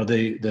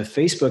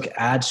Facebook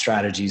ad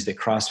strategies that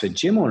CrossFit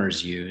gym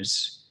owners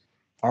use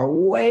are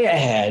way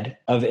ahead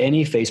of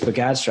any Facebook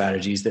ad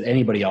strategies that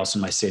anybody else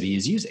in my city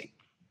is using.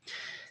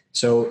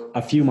 So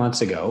a few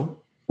months ago,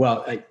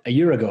 a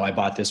year ago, I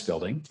bought this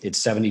building. It's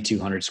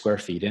 7,200 square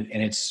feet, and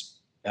it's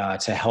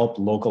to help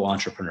local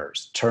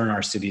entrepreneurs turn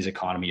our city's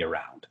economy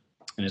around.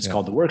 And it's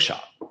called The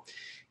Workshop.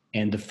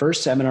 And the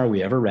first seminar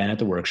we ever ran at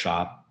The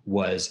Workshop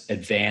was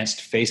advanced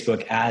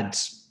Facebook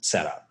ads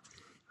setup.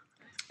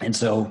 And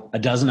so a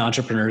dozen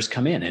entrepreneurs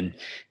come in, and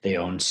they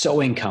own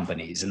sewing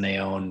companies, and they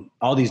own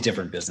all these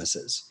different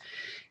businesses.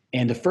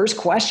 And the first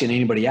question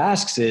anybody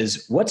asks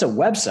is, what's a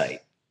website?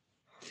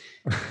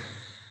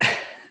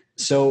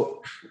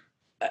 So,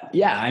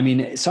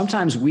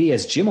 sometimes we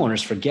as gym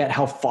owners forget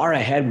how far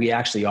ahead we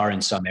actually are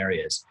in some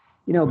areas,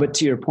 but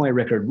to your point,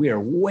 Rickard, we are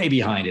way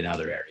behind in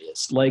other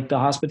areas, like the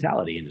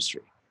hospitality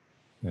industry.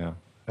 Yeah.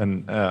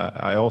 And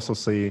I also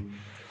see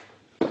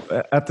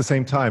at the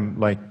same time,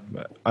 like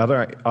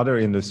other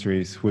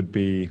industries would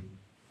be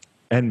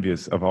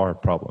envious of our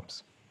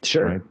problems.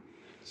 Sure. Right?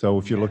 So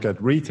if you look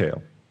at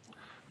retail,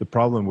 the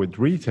problem with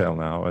retail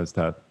now is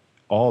that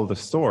all the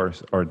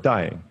stores are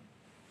dying.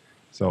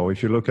 So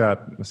if you look at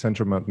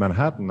central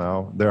Manhattan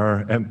now, there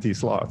are empty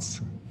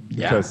slots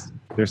because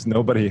there's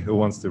nobody who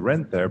wants to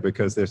rent there,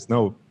 because there's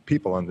no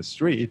people on the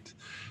street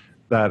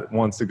that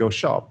wants to go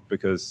shop,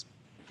 because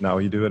now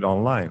you do it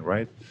online,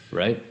 right?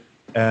 Right.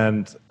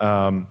 And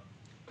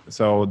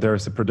so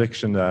there's a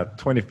prediction that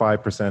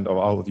 25% of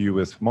all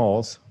U.S.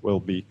 malls will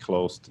be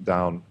closed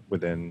down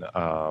within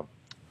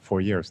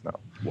 4 years now.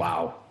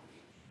 Wow.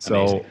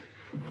 So, amazing.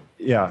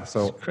 Yeah,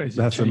 so that's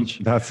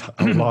that's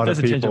a lot that's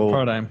of people. a change of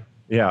paradigm.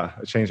 Yeah,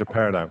 a change of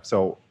paradigm.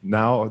 So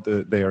now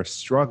they are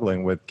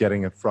struggling with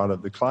getting in front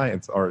of the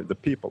clients or the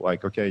people.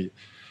 Like, okay,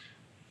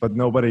 but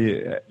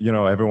nobody,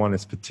 everyone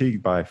is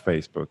fatigued by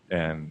Facebook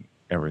and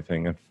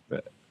everything. And,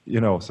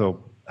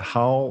 so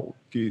how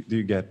do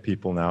you get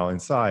people now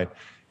inside?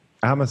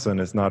 Amazon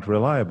is not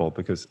reliable,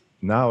 because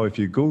now if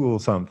you Google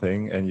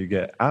something and you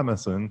get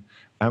Amazon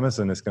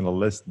is going to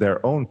list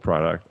their own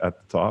product at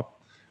the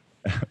top,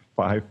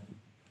 5,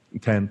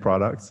 10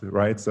 products,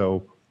 right?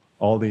 So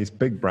all these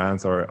big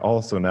brands are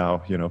also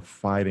now,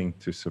 fighting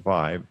to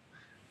survive.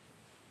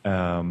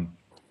 And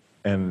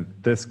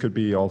this could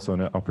be also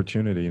an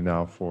opportunity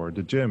now for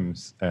the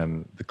gyms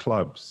and the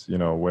clubs,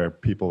 where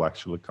people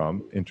actually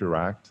come,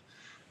 interact.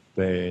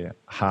 They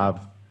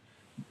have,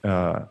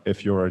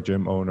 if you're a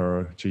gym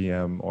owner,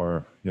 GM,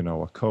 or,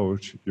 a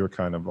coach, you're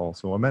kind of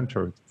also a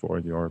mentor for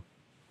your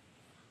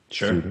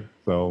student.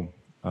 So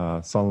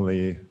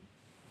suddenly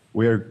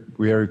we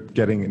are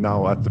getting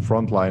now at the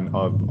front line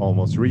of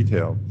almost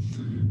retail,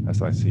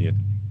 as I see it.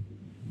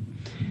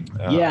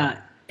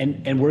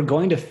 And we're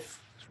going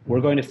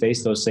to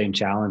face those same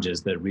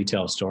challenges that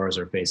retail stores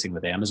are facing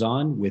with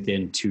Amazon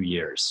within 2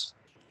 years.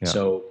 Yeah.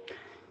 So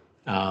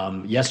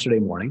yesterday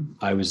morning,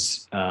 I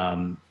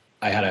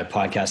had a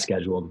podcast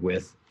scheduled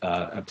with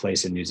a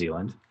place in New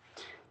Zealand.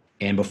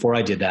 And before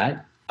I did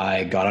that,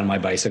 I got on my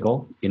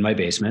bicycle in my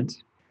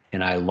basement,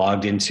 and I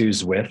logged into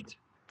Zwift,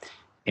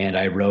 and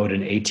I rode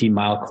an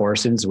 18-mile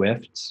course in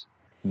Zwift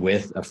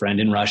with a friend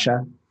in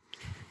Russia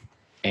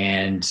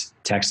and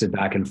texted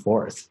back and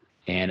forth.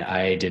 And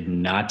I did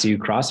not do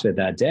CrossFit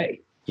that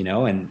day,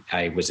 and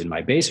I was in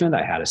my basement.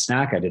 I had a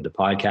snack. I did the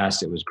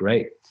podcast. It was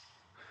great.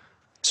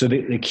 So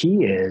the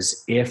key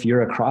is, if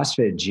you're a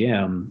CrossFit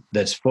gym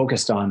that's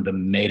focused on the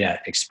meta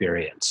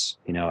experience,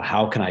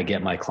 how can I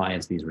get my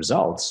clients these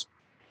results?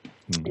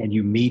 And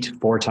you meet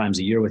 4 times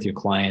a year with your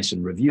clients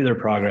and review their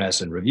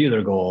progress and review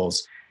their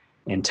goals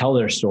and tell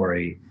their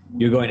story,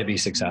 you're going to be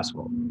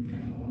successful.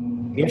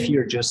 If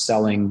you're just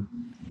selling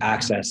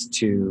access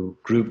to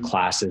group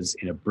classes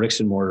in a bricks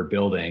and mortar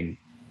building,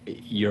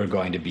 you're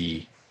going to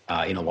be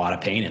in a lot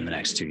of pain in the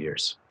next 2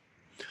 years.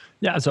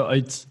 Yeah, so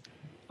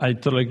I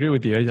totally agree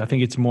with you. I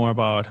think it's more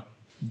about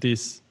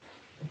this.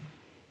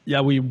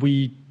 Yeah,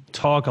 we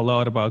talk a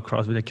lot about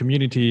CrossFit, the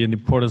community, and the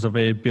importance of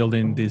it,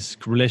 building these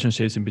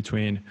relationships in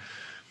between.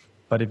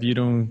 But if you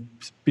don't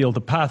build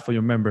a path for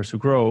your members to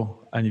grow,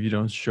 and if you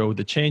don't show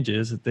the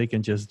changes, they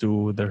can just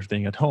do their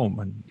thing at home.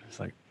 And it's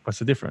like, what's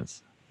the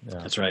difference? Yeah.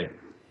 That's right.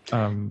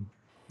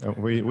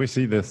 We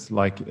see this,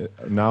 like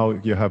now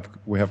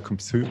we have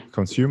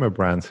consumer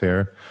brands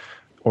here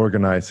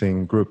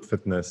organizing group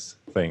fitness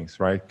things,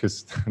 right?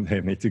 Because they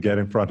need to get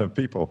in front of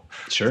people.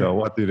 Sure. So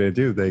what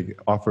do? They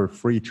offer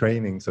free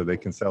training so they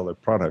can sell their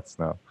products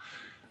now.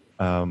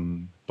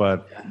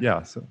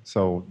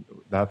 So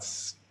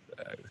that's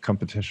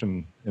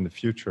competition in the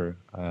future.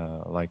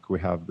 Like we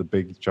have the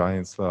big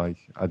giants like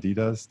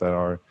Adidas that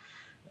are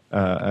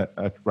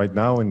right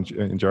now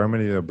in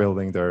Germany. They're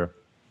building their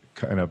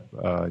kind of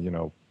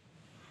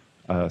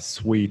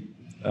sweet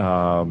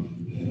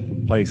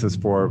places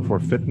for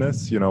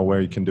fitness,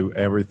 where you can do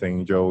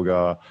everything,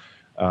 yoga,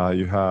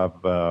 you have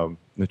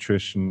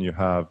nutrition, you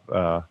have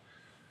a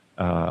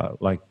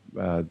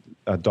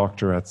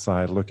doctor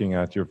outside looking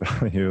at your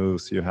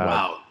values, you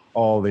have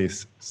all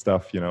these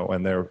stuff,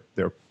 and they're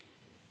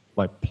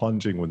like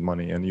plunging with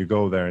money, and you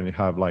go there and you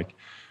have like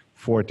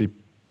 40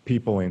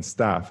 people in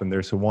staff and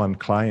there's one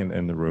client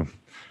in the room.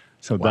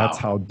 So that's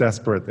how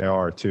desperate they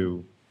are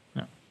to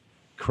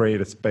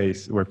create a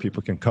space where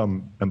people can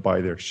come and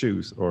buy their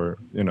shoes, or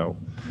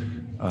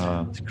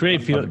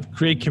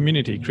create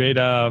community, create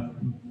a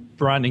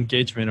brand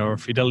engagement or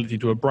fidelity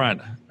to a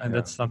brand, and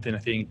that's something I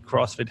think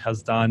CrossFit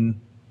has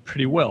done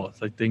pretty well.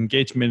 It's like the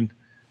engagement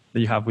that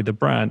you have with the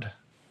brand,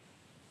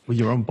 with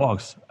your own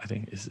box, I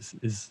think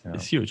is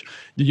huge.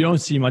 You don't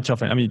see much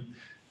of it. I mean,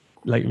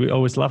 like we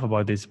always laugh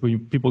about this, when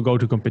people go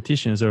to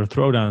competitions or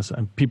throwdowns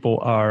and people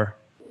are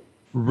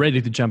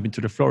ready to jump into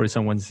the floor if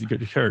someone's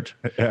getting hurt.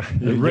 Yeah,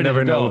 you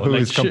never know who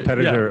is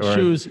competitor. Or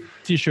shoes,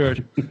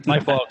 t-shirt, my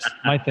box,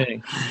 my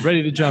thing,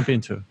 ready to jump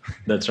into.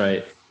 That's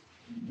right.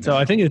 So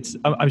I think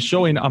I'm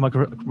showing I'm a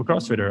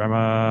CrossFitter.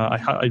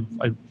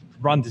 I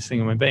run this thing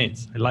in my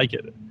veins. I like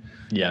it.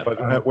 Yeah.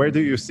 But where do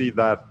you see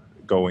that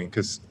going?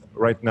 Because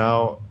right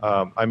now,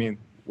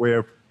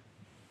 we're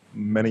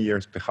many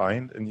years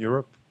behind in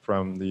Europe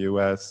from the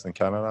US and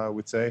Canada, I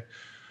would say.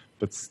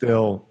 But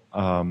still,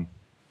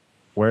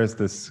 where is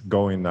this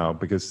going now?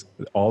 Because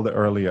all the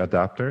early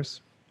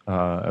adapters,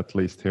 at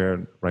least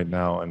here right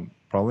now, and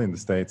probably in the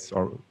States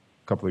or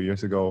a couple of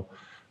years ago,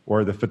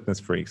 were the fitness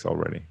freaks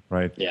already,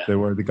 right? Yeah. They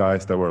were the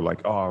guys that were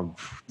like, oh,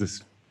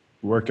 this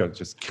workout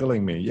just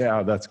killing me.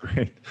 Yeah, that's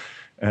great.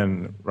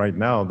 And right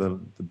now, the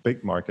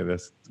big market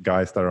is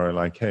guys that are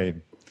like, hey,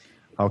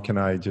 how can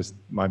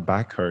my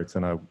back hurts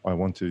and I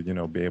want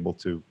to, be able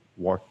to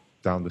walk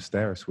down the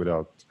stairs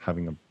without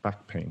having a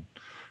back pain.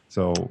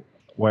 So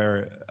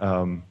where,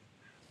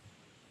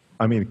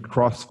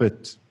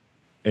 CrossFit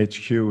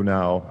HQ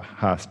now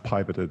has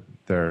pivoted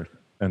there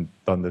and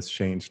done this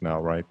change now,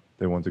 right?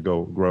 They want to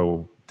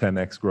grow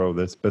 10x, grow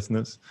this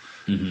business.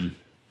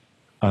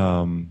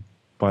 Mm-hmm.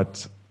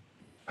 But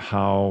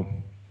how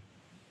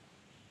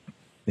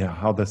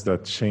does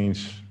that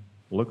change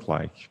look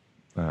like?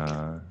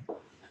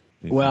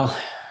 Well,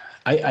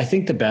 I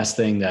think the best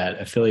thing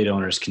that affiliate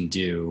owners can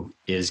do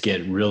is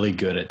get really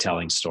good at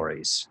telling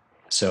stories.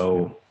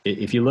 So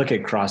if you look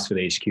at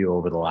CrossFit HQ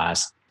over the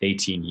last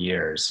 18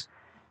 years,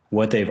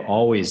 what they've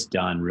always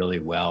done really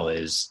well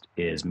is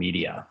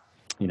media.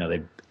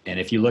 And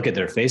if you look at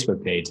their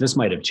Facebook page, this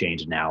might have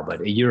changed now,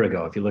 but a year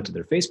ago, if you looked at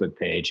their Facebook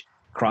page,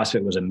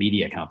 CrossFit was a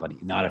media company,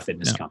 not a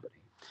fitness company.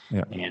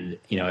 Yeah. And,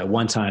 at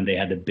one time they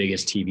had the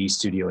biggest TV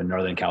studio in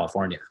Northern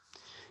California.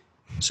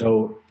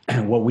 So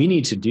what we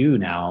need to do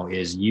now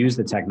is use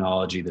the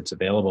technology that's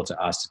available to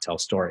us to tell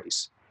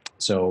stories.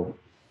 So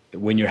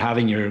when you're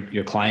having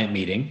your client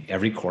meeting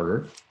every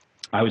quarter,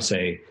 I would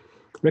say,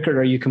 Rickard,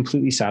 are you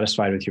completely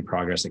satisfied with your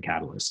progress at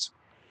Catalyst?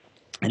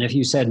 And if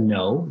you said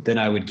no, then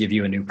I would give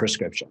you a new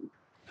prescription.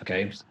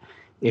 Okay.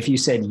 If you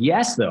said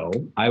yes, though,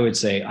 I would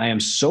say, I am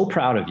so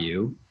proud of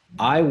you.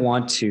 I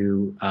want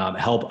to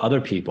help other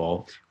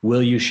people.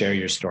 Will you share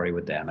your story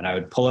with them? And I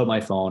would pull out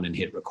my phone and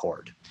hit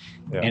record.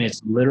 Yeah. And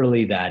it's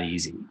literally that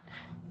easy.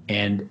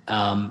 And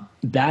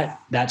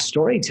that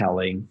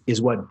storytelling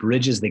is what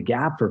bridges the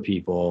gap for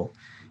people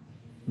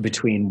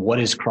between what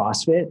is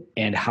CrossFit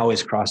and how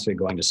is CrossFit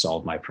going to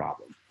solve my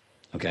problem.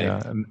 Okay.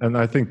 Yeah. And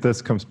I think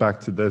this comes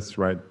back to this,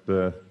 right?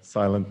 The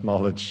silent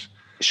knowledge.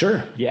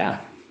 Sure.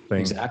 Yeah.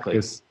 Thing. Exactly.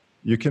 Is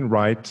you can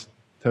write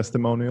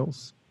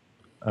testimonials,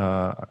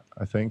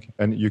 I think,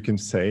 and you can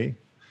say,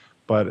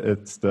 but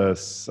it's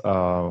this,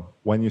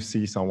 when you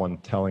see someone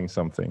telling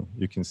something,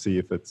 you can see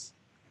if it's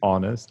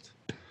honest.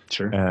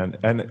 Sure.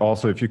 And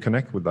also if you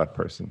connect with that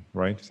person,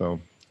 right?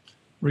 So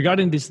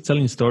regarding these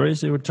telling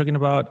stories you were talking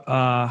about,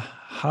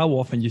 how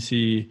often you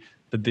see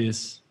that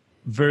these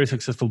very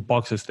successful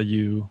boxes that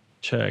you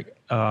check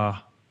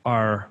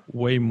are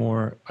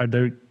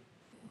they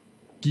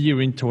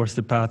gearing towards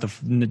the path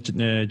of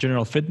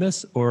general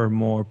fitness or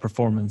more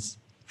performance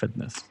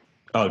fitness?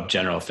 Oh,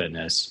 general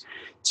fitness.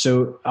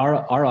 So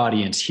our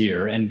audience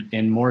here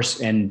and more,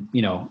 and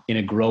in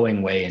a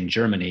growing way in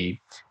Germany,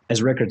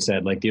 as Rickard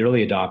said, like the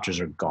early adopters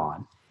are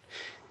gone.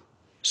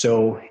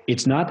 So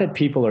it's not that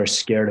people are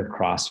scared of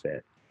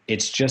CrossFit.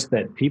 It's just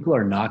that people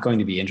are not going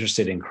to be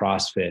interested in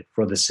CrossFit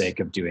for the sake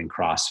of doing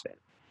CrossFit.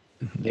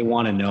 Mm-hmm. They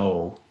want to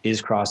know,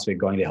 is CrossFit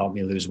going to help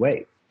me lose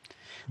weight?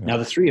 Yeah. Now,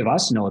 the three of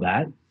us know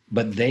that,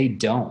 but they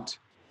don't.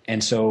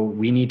 And so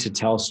we need to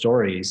tell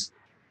stories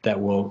that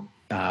will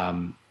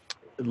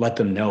let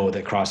them know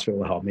that CrossFit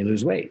will help me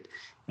lose weight,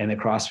 and that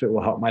CrossFit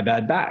will help my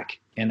bad back,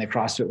 and that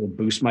CrossFit will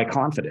boost my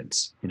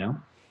confidence,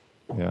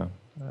 Yeah.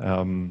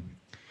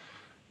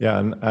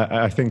 And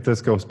I think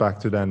this goes back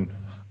to then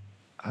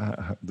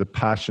the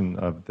passion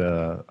of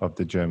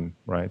the gym,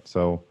 right?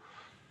 So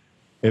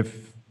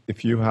if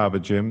you have a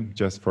gym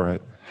just for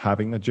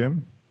having a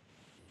gym,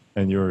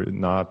 and you're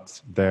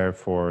not there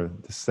for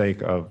the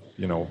sake of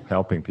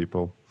helping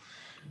people,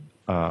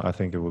 I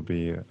think it will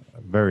be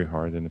very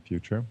hard in the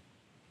future.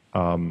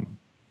 And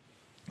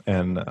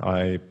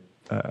I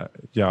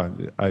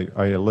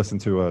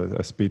listened to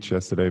a speech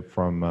yesterday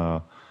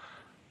from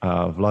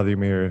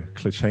Vladimir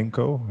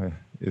Klitschko.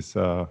 Is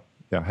a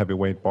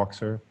heavyweight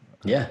boxer.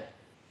 Yeah.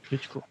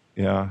 Klitschko.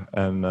 Yeah,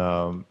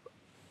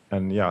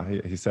 and yeah,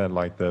 he said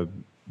like the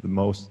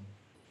most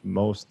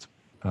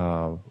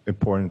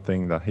important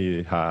thing that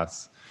he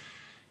has,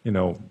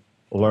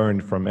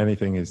 learned from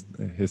anything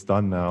he's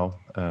done now,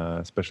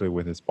 especially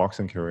with his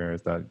boxing career,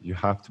 is that you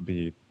have to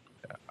be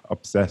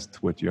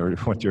obsessed with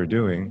what you're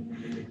doing.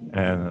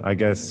 And I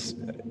guess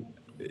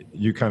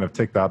you kind of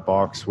tick that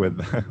box with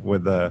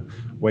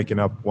waking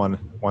up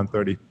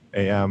 1:30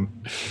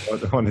 a.m.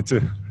 wanted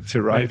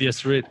to write.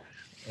 Yes, read.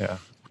 Yeah.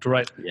 To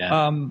write.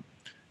 Yeah.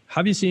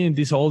 Have you seen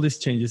all these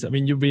changes? I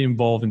mean, you've been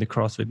involved in the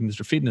CrossFit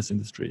industry, fitness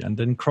industry, and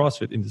then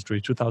CrossFit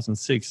industry,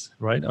 2006,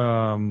 right?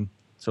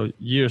 So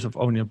years of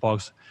owning a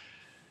box.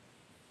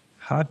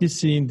 Have you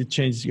seen the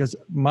changes? Because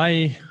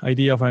my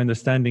idea of my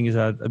understanding is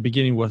that at the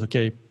beginning was,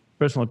 okay,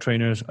 personal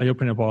trainers, I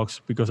open a box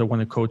because I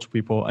want to coach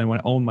people. I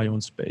want to own my own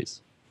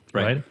space,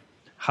 right?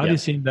 How do you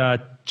see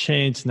that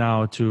change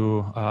now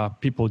to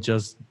people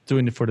just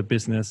doing it for the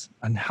business?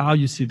 And how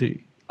you see the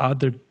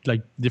other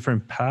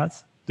different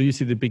paths? Do you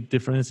see the big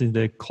difference in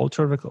the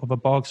culture of a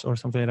box or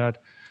something like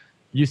that?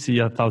 You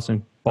see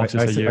 1,000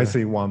 boxes a year. I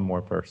see one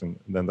more person.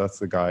 Then that's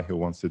the guy who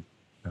wants to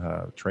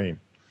train.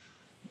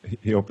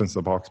 He opens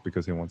the box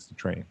because he wants to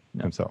train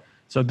himself.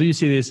 So do you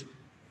see this,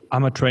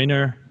 I'm a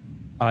trainer,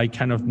 I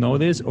kind of know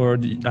this,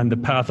 and the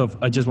path of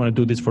I just want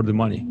to do this for the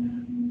money?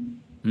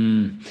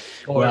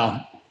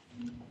 Well,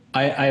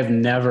 I have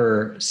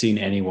never seen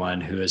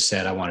anyone who has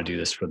said, I want to do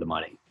this for the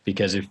money.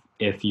 Because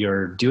if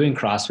you're doing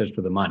CrossFit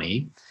for the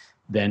money,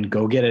 then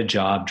go get a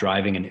job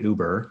driving an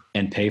Uber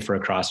and pay for a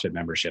CrossFit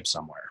membership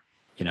somewhere.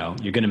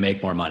 You're going to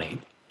make more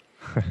money.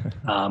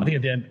 I think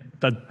at the end,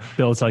 that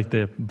builds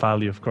the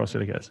value of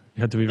CrossFit, I guess.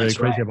 You have to be very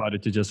crazy about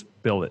it to just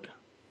build it.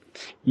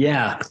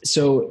 Yeah.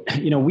 So,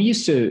 we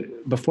used to,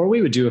 before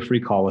we would do a free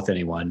call with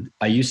anyone,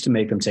 I used to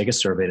make them take a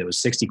survey that was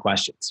 60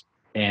 questions.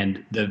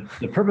 And the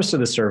purpose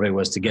of the survey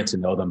was to get to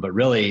know them, but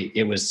really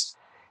it was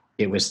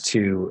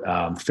to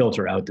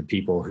filter out the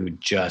people who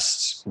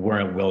just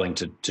weren't willing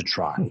to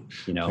try,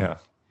 Yeah.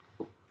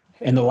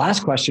 And the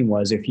last question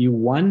was, if you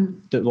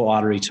won the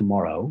lottery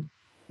tomorrow,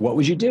 what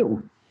would you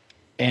do?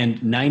 And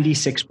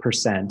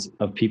 96%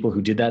 of people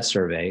who did that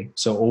survey,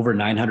 so over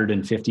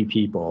 950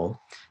 people,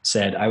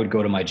 said, I would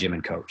go to my gym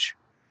and coach.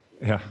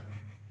 Yeah.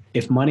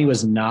 If money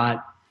was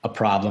not a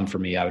problem for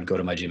me, I would go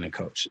to my gym and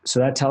coach.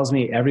 So that tells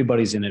me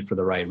everybody's in it for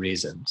the right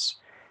reasons.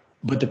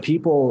 But the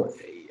people,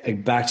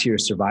 back to your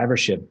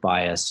survivorship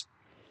bias,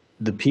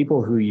 the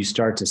people who you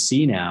start to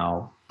see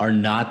now are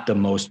not the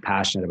most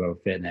passionate about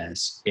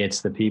fitness.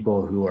 It's the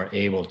people who are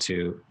able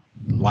to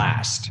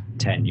last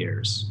 10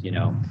 years,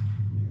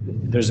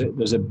 There's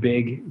a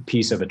big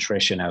piece of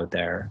attrition out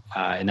there.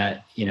 And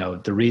that,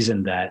 the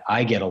reason that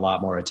I get a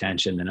lot more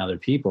attention than other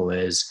people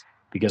is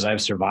because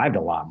I've survived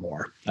a lot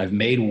more. I've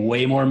made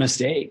way more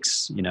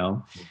mistakes,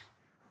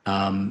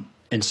 And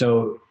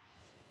so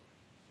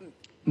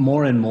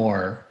more and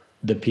more,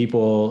 the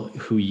people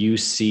who you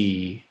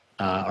see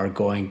or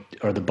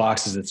the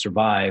boxes that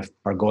survive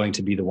are going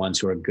to be the ones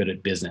who are good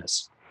at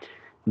business.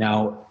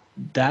 Now,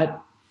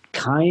 that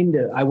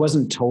I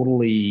wasn't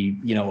totally,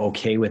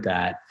 okay with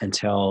that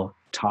until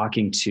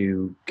talking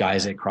to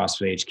guys at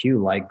CrossFit HQ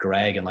like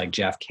Greg and like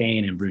Jeff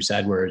Kane and Bruce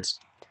Edwards.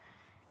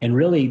 And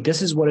really,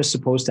 this is what is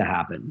supposed to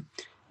happen.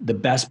 The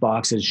best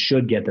boxes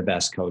should get the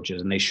best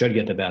coaches and they should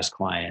get the best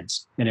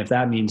clients. And if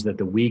that means that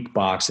the weak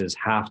boxes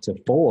have to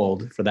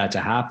fold for that to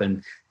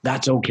happen,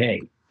 that's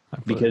okay.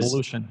 Because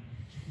evolution.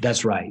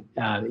 That's right.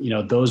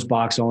 Those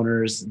box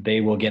owners,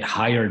 they will get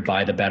hired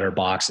by the better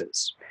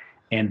boxes.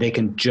 And they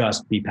can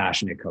just be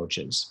passionate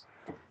coaches.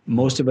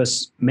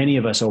 Many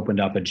of us opened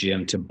up a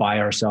gym to buy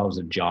ourselves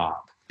a job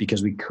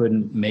because we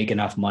couldn't make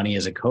enough money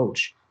as a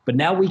coach. But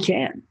now we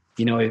can.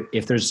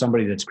 If there's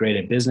somebody that's great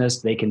at business,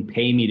 they can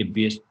pay me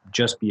to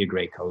just be a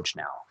great coach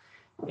now.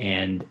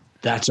 And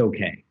that's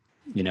okay.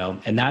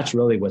 And that's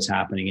really what's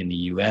happening in the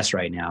US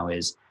right now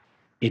is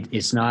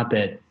it's not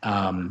that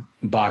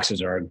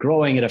boxes are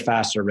growing at a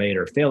faster rate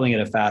or failing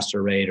at a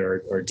faster rate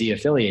or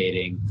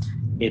de-affiliating.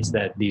 It's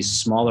that these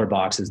smaller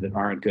boxes that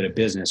aren't good at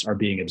business are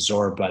being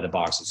absorbed by the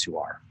boxes who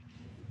are.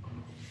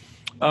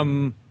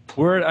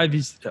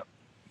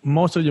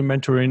 Most of your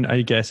mentoring,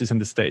 I guess, is in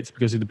the States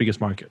because it's the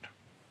biggest market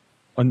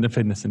on the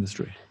fitness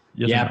industry.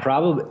 Yes,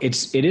 probably.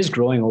 It is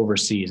growing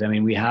overseas. I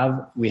mean, we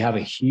have a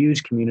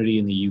huge community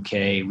in the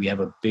UK. We have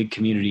a big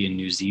community in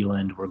New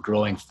Zealand. We're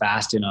growing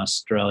fast in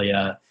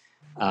Australia.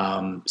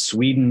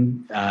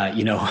 Sweden,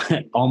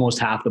 almost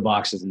half the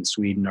boxes in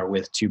Sweden are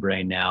with Two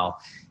Brain now.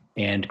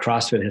 And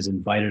CrossFit has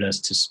invited us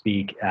to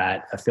speak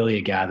at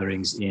affiliate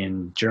gatherings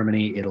in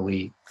Germany,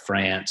 Italy,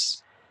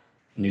 France,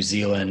 New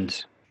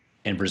Zealand,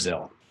 and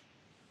Brazil.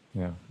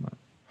 Yeah.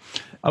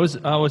 I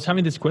was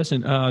having this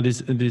question,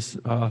 this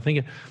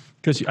thing.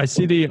 Because I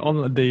see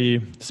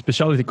the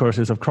specialty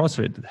courses of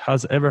CrossFit.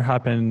 Has ever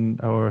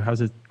happened, or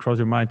has it crossed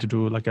your mind to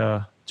do like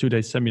a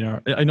 2-day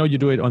seminar? I know you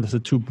do it as a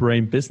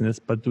 2-brain business,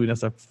 but do it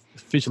as a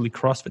officially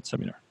CrossFit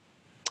seminar.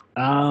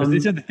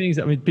 These are the things.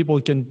 I mean,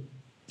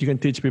 you can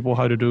teach people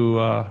how to do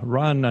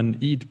run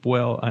and eat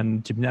well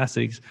and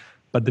gymnastics,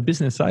 but the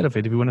business side of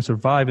it, if you want to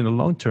survive in the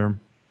long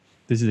term,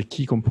 this is a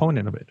key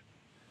component of it.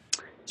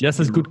 Just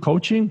as good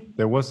coaching.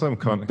 There was some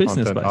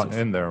content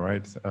in there,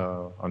 right?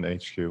 On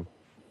HQ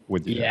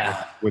with you.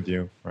 Yeah. With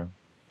you, right?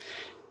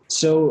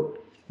 So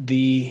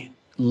the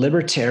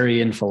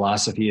libertarian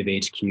philosophy of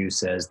HQ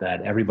says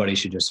that everybody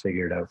should just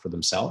figure it out for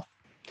themselves.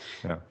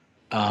 Yeah.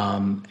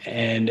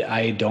 And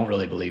I don't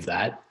really believe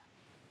that.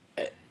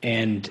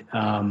 And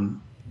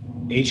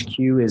HQ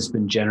has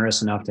been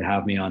generous enough to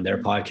have me on their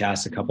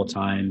podcast a couple of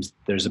times.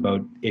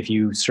 If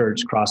you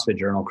search CrossFit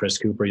Journal, Chris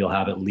Cooper, you'll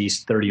have at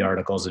least 30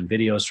 articles and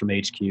videos from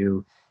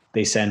HQ.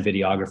 They send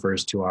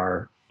videographers to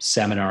our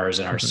seminars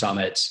and our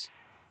summits.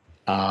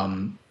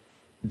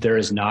 There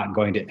is not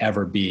going to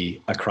ever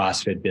be a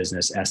CrossFit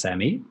business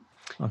SME.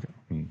 Okay.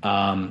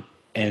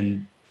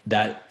 And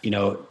that,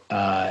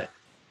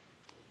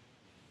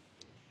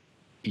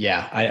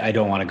 I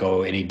don't want to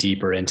go any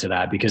deeper into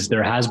that because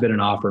there has been an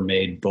offer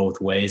made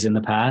both ways in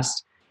the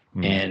past,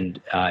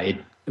 and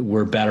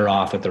we're better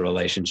off with the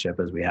relationship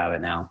as we have it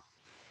now.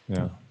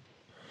 Yeah.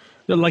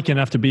 You're lucky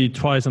enough to be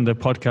twice on the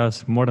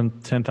podcast, more than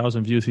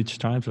 10,000 views each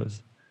time. So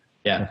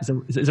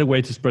it's a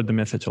way to spread the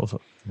message also.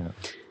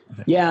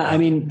 Yeah. I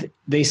mean,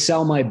 they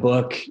sell my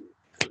book.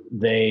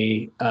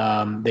 They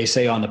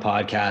say on the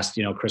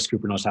podcast, Chris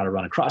Cooper knows how to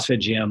run a CrossFit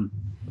gym,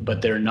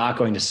 but they're not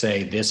going to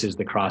say this is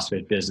the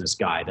CrossFit business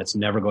guy. That's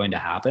never going to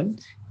happen.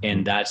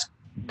 And that's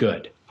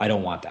good. I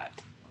don't want that.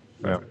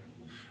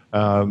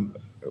 Yeah.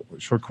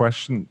 Short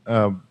question.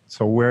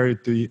 So where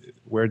do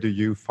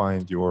you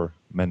find your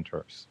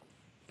mentors?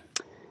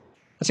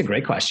 That's a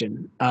great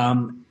question.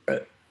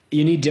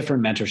 You need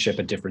different mentorship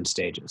at different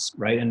stages,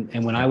 right?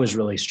 And when I was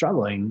really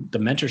struggling, the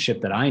mentorship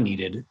that I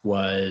needed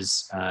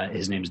was,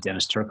 his name is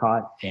Dennis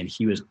Turcotte, and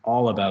he was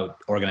all about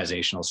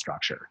organizational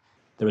structure.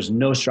 There was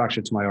no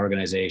structure to my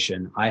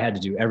organization. I had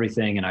to do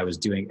everything, and I was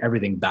doing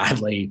everything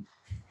badly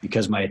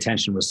because my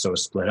attention was so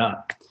split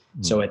up.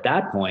 So at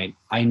that point,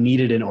 I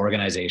needed an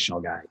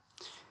organizational guy.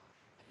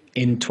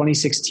 In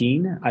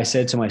 2016, I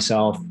said to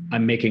myself,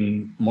 I'm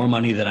making more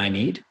money than I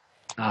need.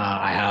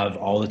 I have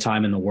all the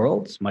time in the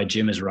world. My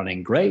gym is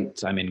running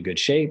great. I'm in good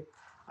shape.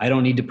 I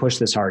don't need to push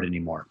this hard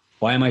anymore.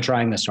 Why am I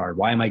trying this hard?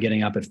 Why am I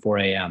getting up at 4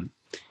 a.m.?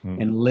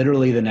 And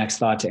literally the next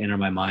thought to enter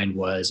my mind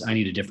was, I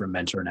need a different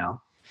mentor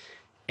now.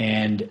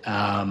 And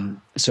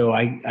so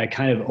I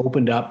kind of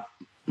opened up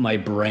my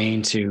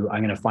brain to,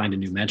 I'm going to find a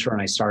new mentor.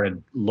 And I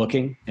started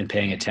looking and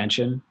paying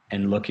attention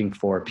and looking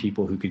for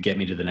people who could get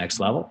me to the next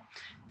level.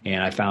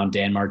 And I found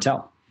Dan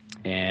Martell.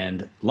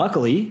 And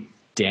luckily,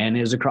 Dan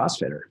is a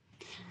CrossFitter.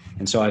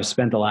 And so I've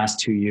spent the last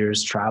 2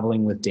 years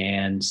traveling with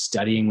Dan,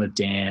 studying with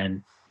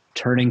Dan,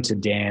 turning to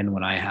Dan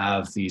when I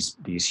have these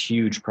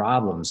huge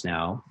problems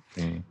now.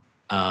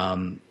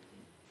 And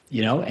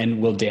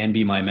will Dan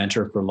be my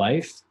mentor for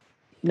life?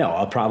 No,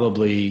 I'll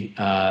probably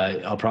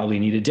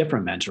need a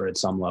different mentor at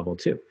some level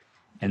too.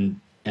 And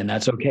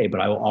that's okay,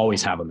 but I will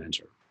always have a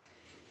mentor.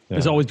 Yeah.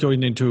 It's always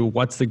going into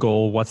what's the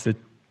goal, what's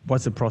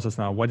the process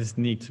now, what is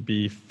need to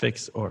be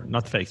fixed or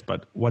not fixed,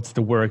 but what's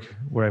the work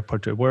where I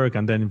put to work,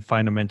 and then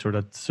find a mentor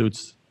that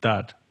suits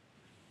that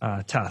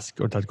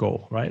task or that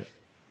goal, right?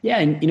 Yeah,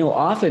 and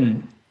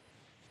often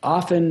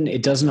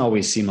it doesn't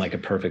always seem like a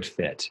perfect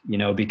fit,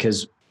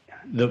 because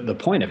the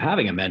point of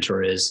having a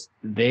mentor is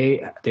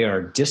they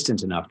are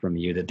distant enough from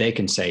you that they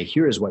can say,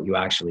 here is what you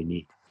actually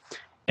need.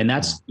 And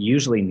that's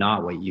usually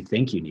not what you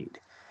think you need.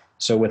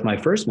 So with my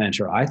first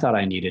mentor, I thought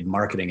I needed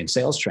marketing and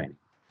sales training.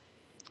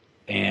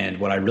 And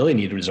what I really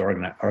needed was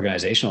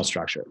organizational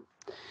structure.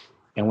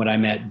 And when I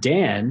met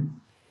Dan,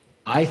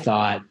 I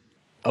thought,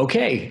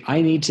 okay,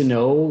 I need to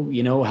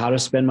know, how to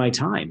spend my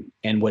time.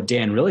 And what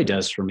Dan really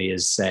does for me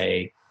is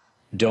say,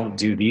 don't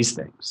do these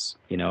things.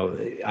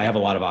 I have a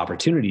lot of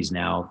opportunities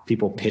now.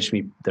 People pitch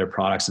me their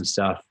products and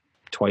stuff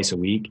twice a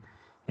week.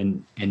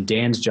 And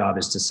Dan's job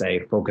is to say,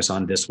 focus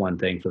on this one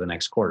thing for the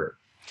next quarter.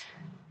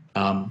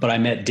 But I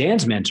met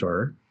Dan's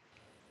mentor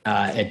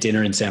at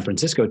dinner in San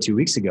Francisco 2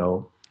 weeks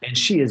ago, and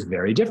she is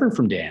very different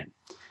from Dan.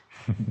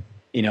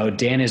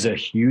 Dan is a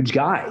huge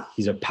guy.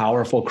 He's a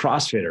powerful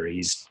CrossFitter.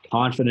 He's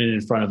confident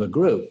in front of a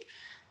group,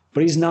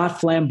 but he's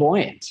not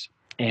flamboyant.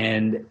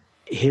 And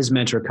his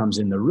mentor comes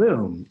in the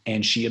room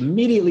and she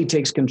immediately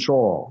takes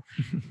control.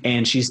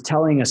 And she's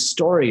telling a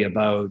story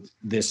about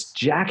this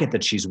jacket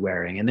that she's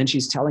wearing. And then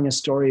she's telling a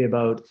story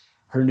about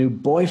her new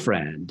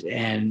boyfriend.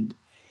 And,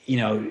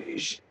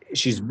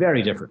 she's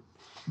very different.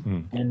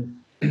 And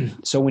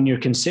so when you're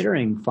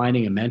considering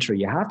finding a mentor,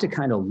 you have to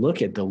kind of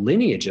look at the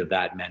lineage of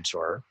that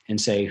mentor and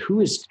say,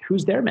 who's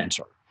their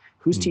mentor?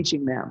 Who's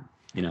teaching them?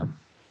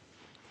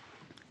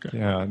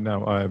 Yeah,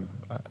 no,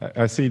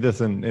 I see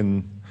this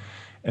in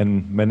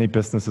many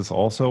businesses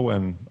also.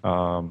 And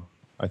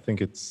I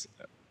think it's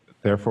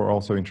therefore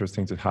also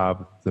interesting to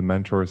have the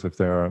mentors if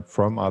they're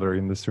from other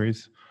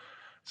industries,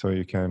 so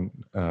you can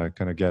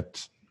kind of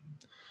get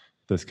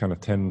this kind of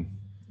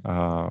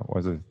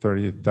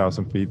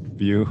 30,000 feet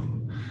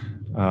view.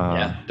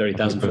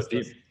 30,000 foot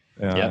view.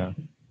 Yeah.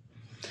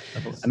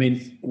 I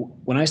mean,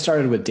 when I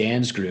started with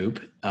Dan's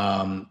group,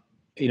 I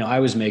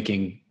was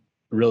making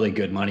really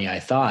good money, I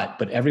thought,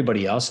 but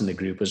everybody else in the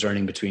group was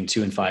earning between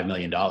 $2 and $5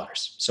 million.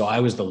 So I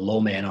was the low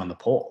man on the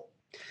pole.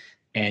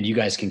 And you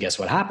guys can guess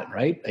what happened,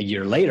 right? A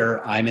year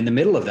later, I'm in the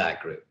middle of that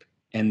group,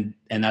 and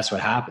that's what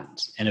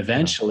happens. And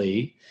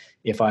eventually,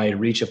 if I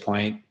reach a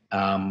point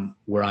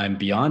where I'm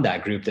beyond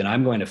that group, then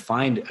I'm going to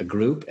find a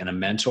group and a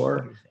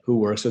mentor who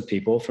works with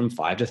people from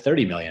 $5 to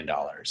 $30 million,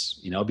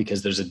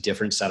 because there's a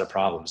different set of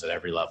problems at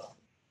every level.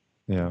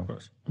 Yeah. Of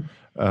course.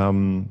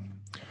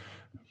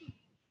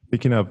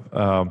 Speaking of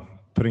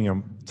putting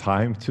your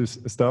time to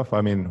stuff,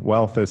 I mean,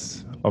 wealth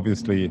is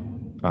obviously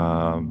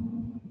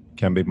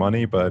can be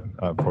money, but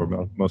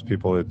for most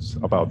people, it's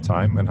about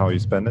time and how you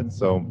spend it.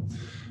 So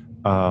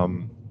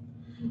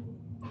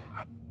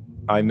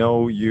I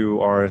know you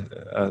are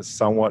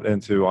somewhat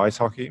into ice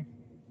hockey.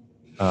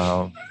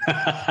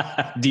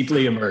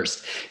 Deeply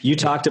immersed. You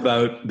talked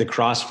about the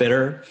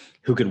CrossFitter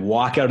who could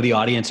walk out of the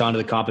audience onto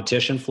the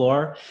competition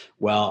floor.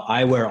 Well,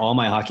 I wear all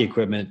my hockey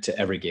equipment to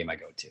every game I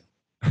go to.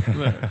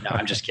 No,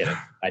 I'm just kidding.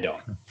 I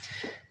don't.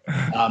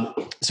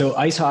 So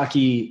ice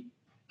hockey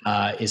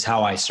is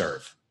how I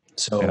serve.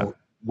 So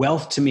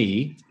wealth to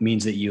me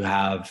means that you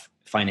have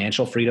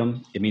financial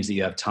freedom. It means that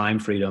you have time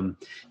freedom.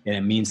 And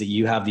it means that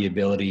you have the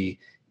ability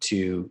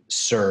to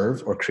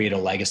serve or create a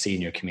legacy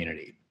in your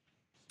community.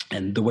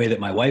 And the way that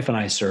my wife and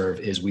I serve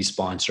is we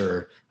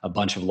sponsor a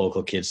bunch of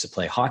local kids to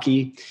play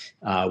hockey.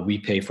 We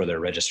pay for their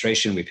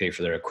registration. We pay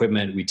for their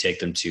equipment. We take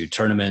them to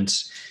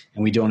tournaments,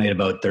 and we donate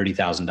about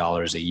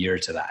 $30,000 a year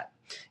to that.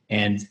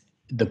 And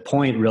the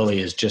point really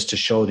is just to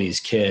show these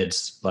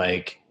kids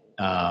what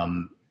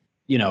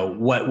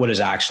is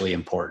actually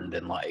important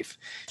in life.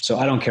 So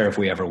I don't care if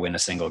we ever win a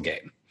single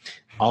game.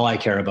 All I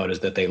care about is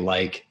that they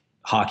like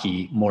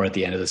hockey more at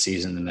the end of the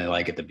season than they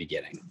like at the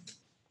beginning.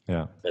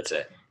 Yeah. That's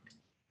it.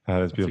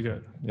 That is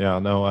beautiful. Yeah,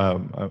 no,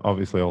 I'm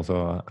obviously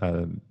also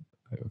a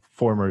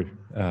former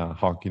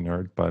hockey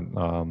nerd, but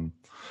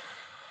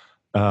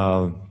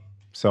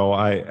so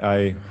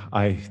I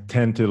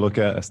tend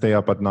to stay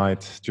up at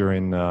night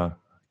during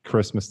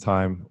Christmas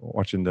time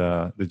watching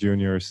the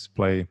juniors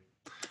play.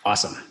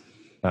 Awesome.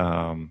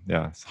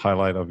 It's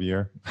highlight of the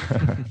year.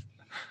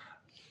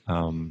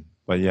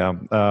 But yeah,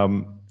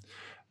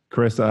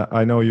 Chris,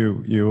 I know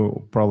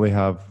you probably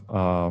have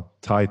a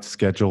tight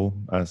schedule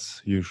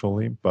as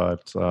usually,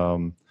 but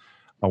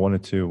I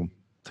wanted to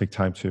take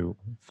time to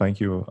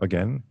thank you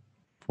again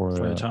for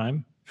your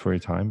time. For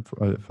this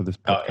podcast.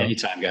 Oh,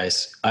 anytime,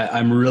 guys.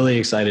 I'm really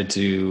excited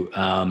to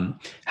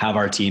have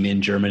our team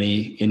in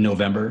Germany in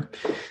November.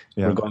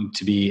 Yeah. We're going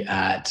to be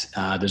at,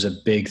 there's a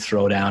big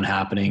throwdown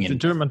happening. It's a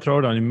German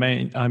throwdown in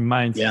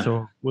Mainz,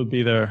 so we'll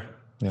be there.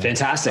 Yeah.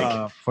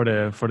 Fantastic. For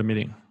the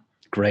meeting.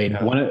 Great.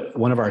 Yeah.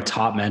 One of our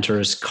top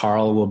mentors,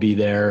 Carl, will be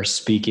there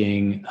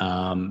speaking,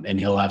 and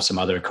he'll have some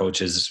other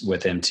coaches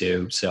with him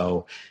too.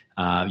 So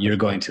you're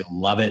going to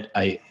love it.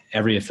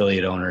 Every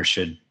affiliate owner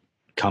should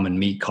come and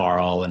meet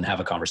Carl and have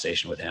a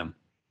conversation with him.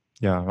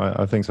 Yeah,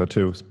 I think so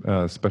too.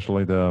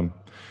 Especially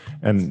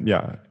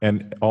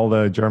and all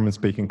the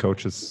German-speaking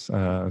coaches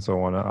and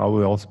so on. I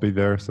will also be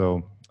there.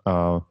 So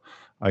I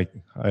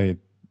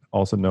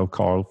also know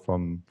Carl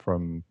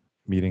from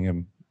meeting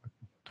him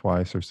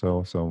twice or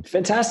so. So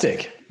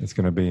fantastic. It's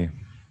going to be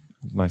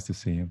nice to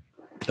see him.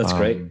 That's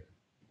great.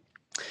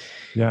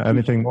 Yeah.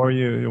 Anything more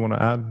you want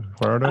to add,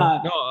 Gerardo?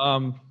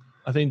 No.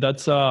 I think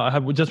that's. I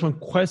have just one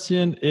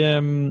question.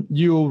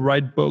 You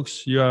write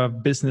books. You're a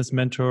business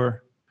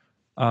mentor,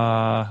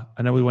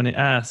 and I would want to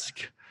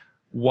ask,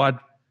 what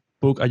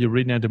book are you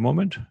reading at the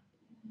moment?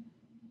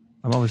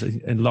 I'm always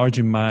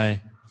enlarging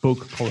my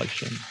book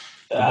collection.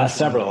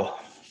 Several.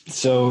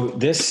 So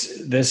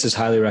this is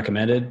highly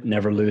recommended.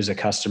 Never Lose a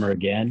Customer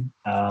Again.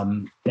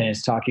 And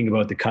it's talking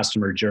about the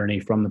customer journey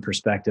from the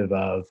perspective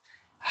of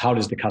how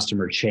does the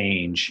customer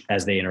change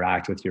as they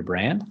interact with your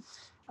brand.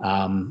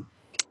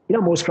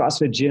 Most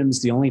CrossFit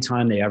gyms, the only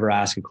time they ever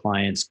ask a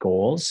client's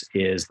goals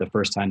is the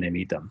first time they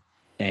meet them.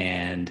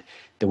 And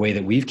the way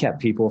that we've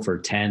kept people for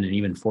 10 and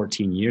even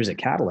 14 years at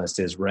Catalyst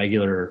is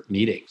regular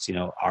meetings.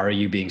 Are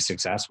you being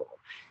successful?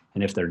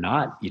 And if they're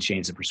not, you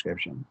change the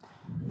prescription.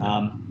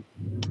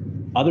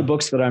 Other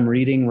books that I'm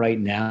reading right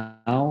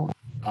now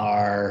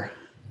are,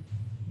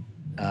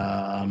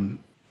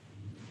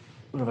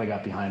 what have I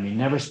got behind me?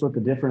 Never Split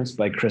the Difference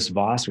by Chris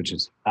Voss, which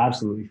is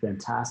absolutely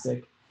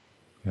fantastic.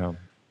 Yeah.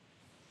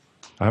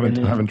 I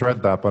haven't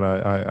read that, but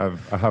I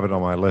have it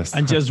on my list.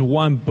 And just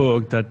one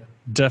book that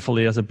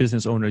definitely, as a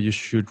business owner, you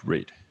should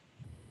read.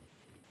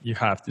 You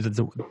have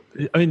to.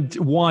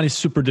 One is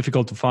super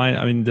difficult to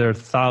find. There are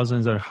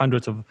thousands or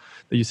hundreds of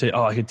that you say,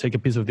 I can take a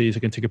piece of this,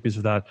 I can take a piece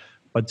of that.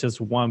 But just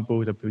one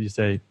book that you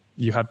say,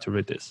 you have to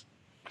read this.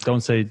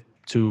 Don't say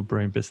to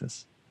Brain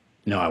Business.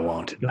 No, I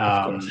won't.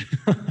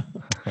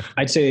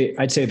 I'd say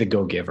the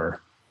Go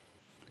Giver.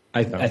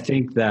 I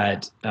think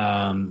that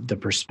the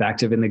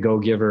perspective in the Go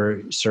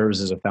Giver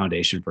serves as a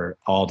foundation for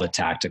all the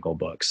tactical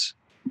books.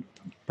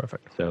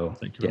 Perfect. So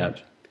thank you very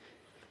much.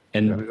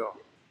 And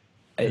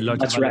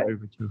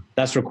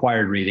that's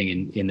required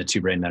reading in the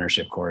Two Brain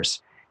Mentorship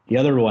course. The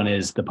other one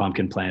is The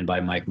Pumpkin Plan by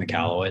Mike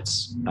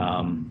Michalowicz.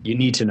 You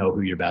need to know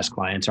who your best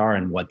clients are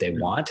and what they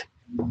want.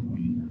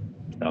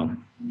 So,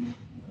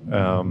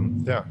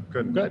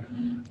 good.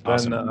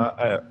 Awesome.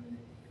 Then,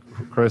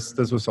 Chris,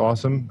 this was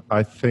awesome.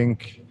 I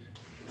think,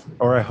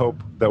 or I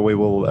hope that we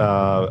will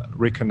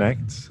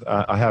reconnect.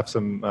 I have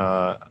some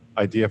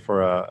idea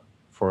for a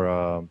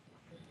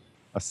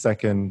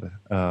second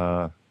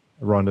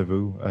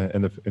rendezvous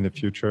in the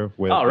future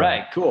with. All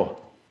right,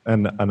 cool.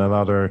 And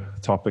another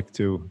topic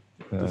to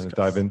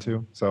dive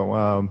into.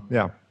 So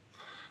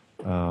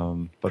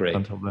but Great.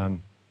 Until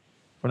then.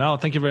 For now,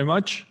 thank you very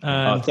much.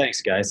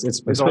 Thanks, guys.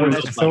 It's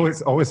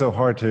always so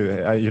hard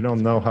to. You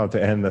don't know how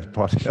to end the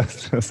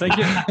podcast. Thank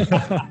you.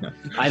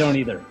 I don't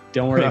either.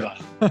 Don't worry about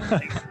it.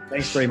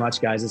 Thanks very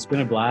much, guys. It's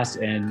been a blast,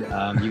 and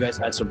you guys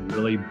had some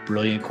really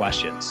brilliant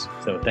questions.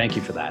 So thank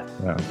you for that.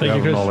 Yeah, thank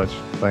you, Chris. Knowledge.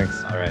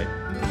 Thanks. All right.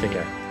 Take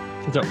care.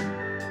 Ciao.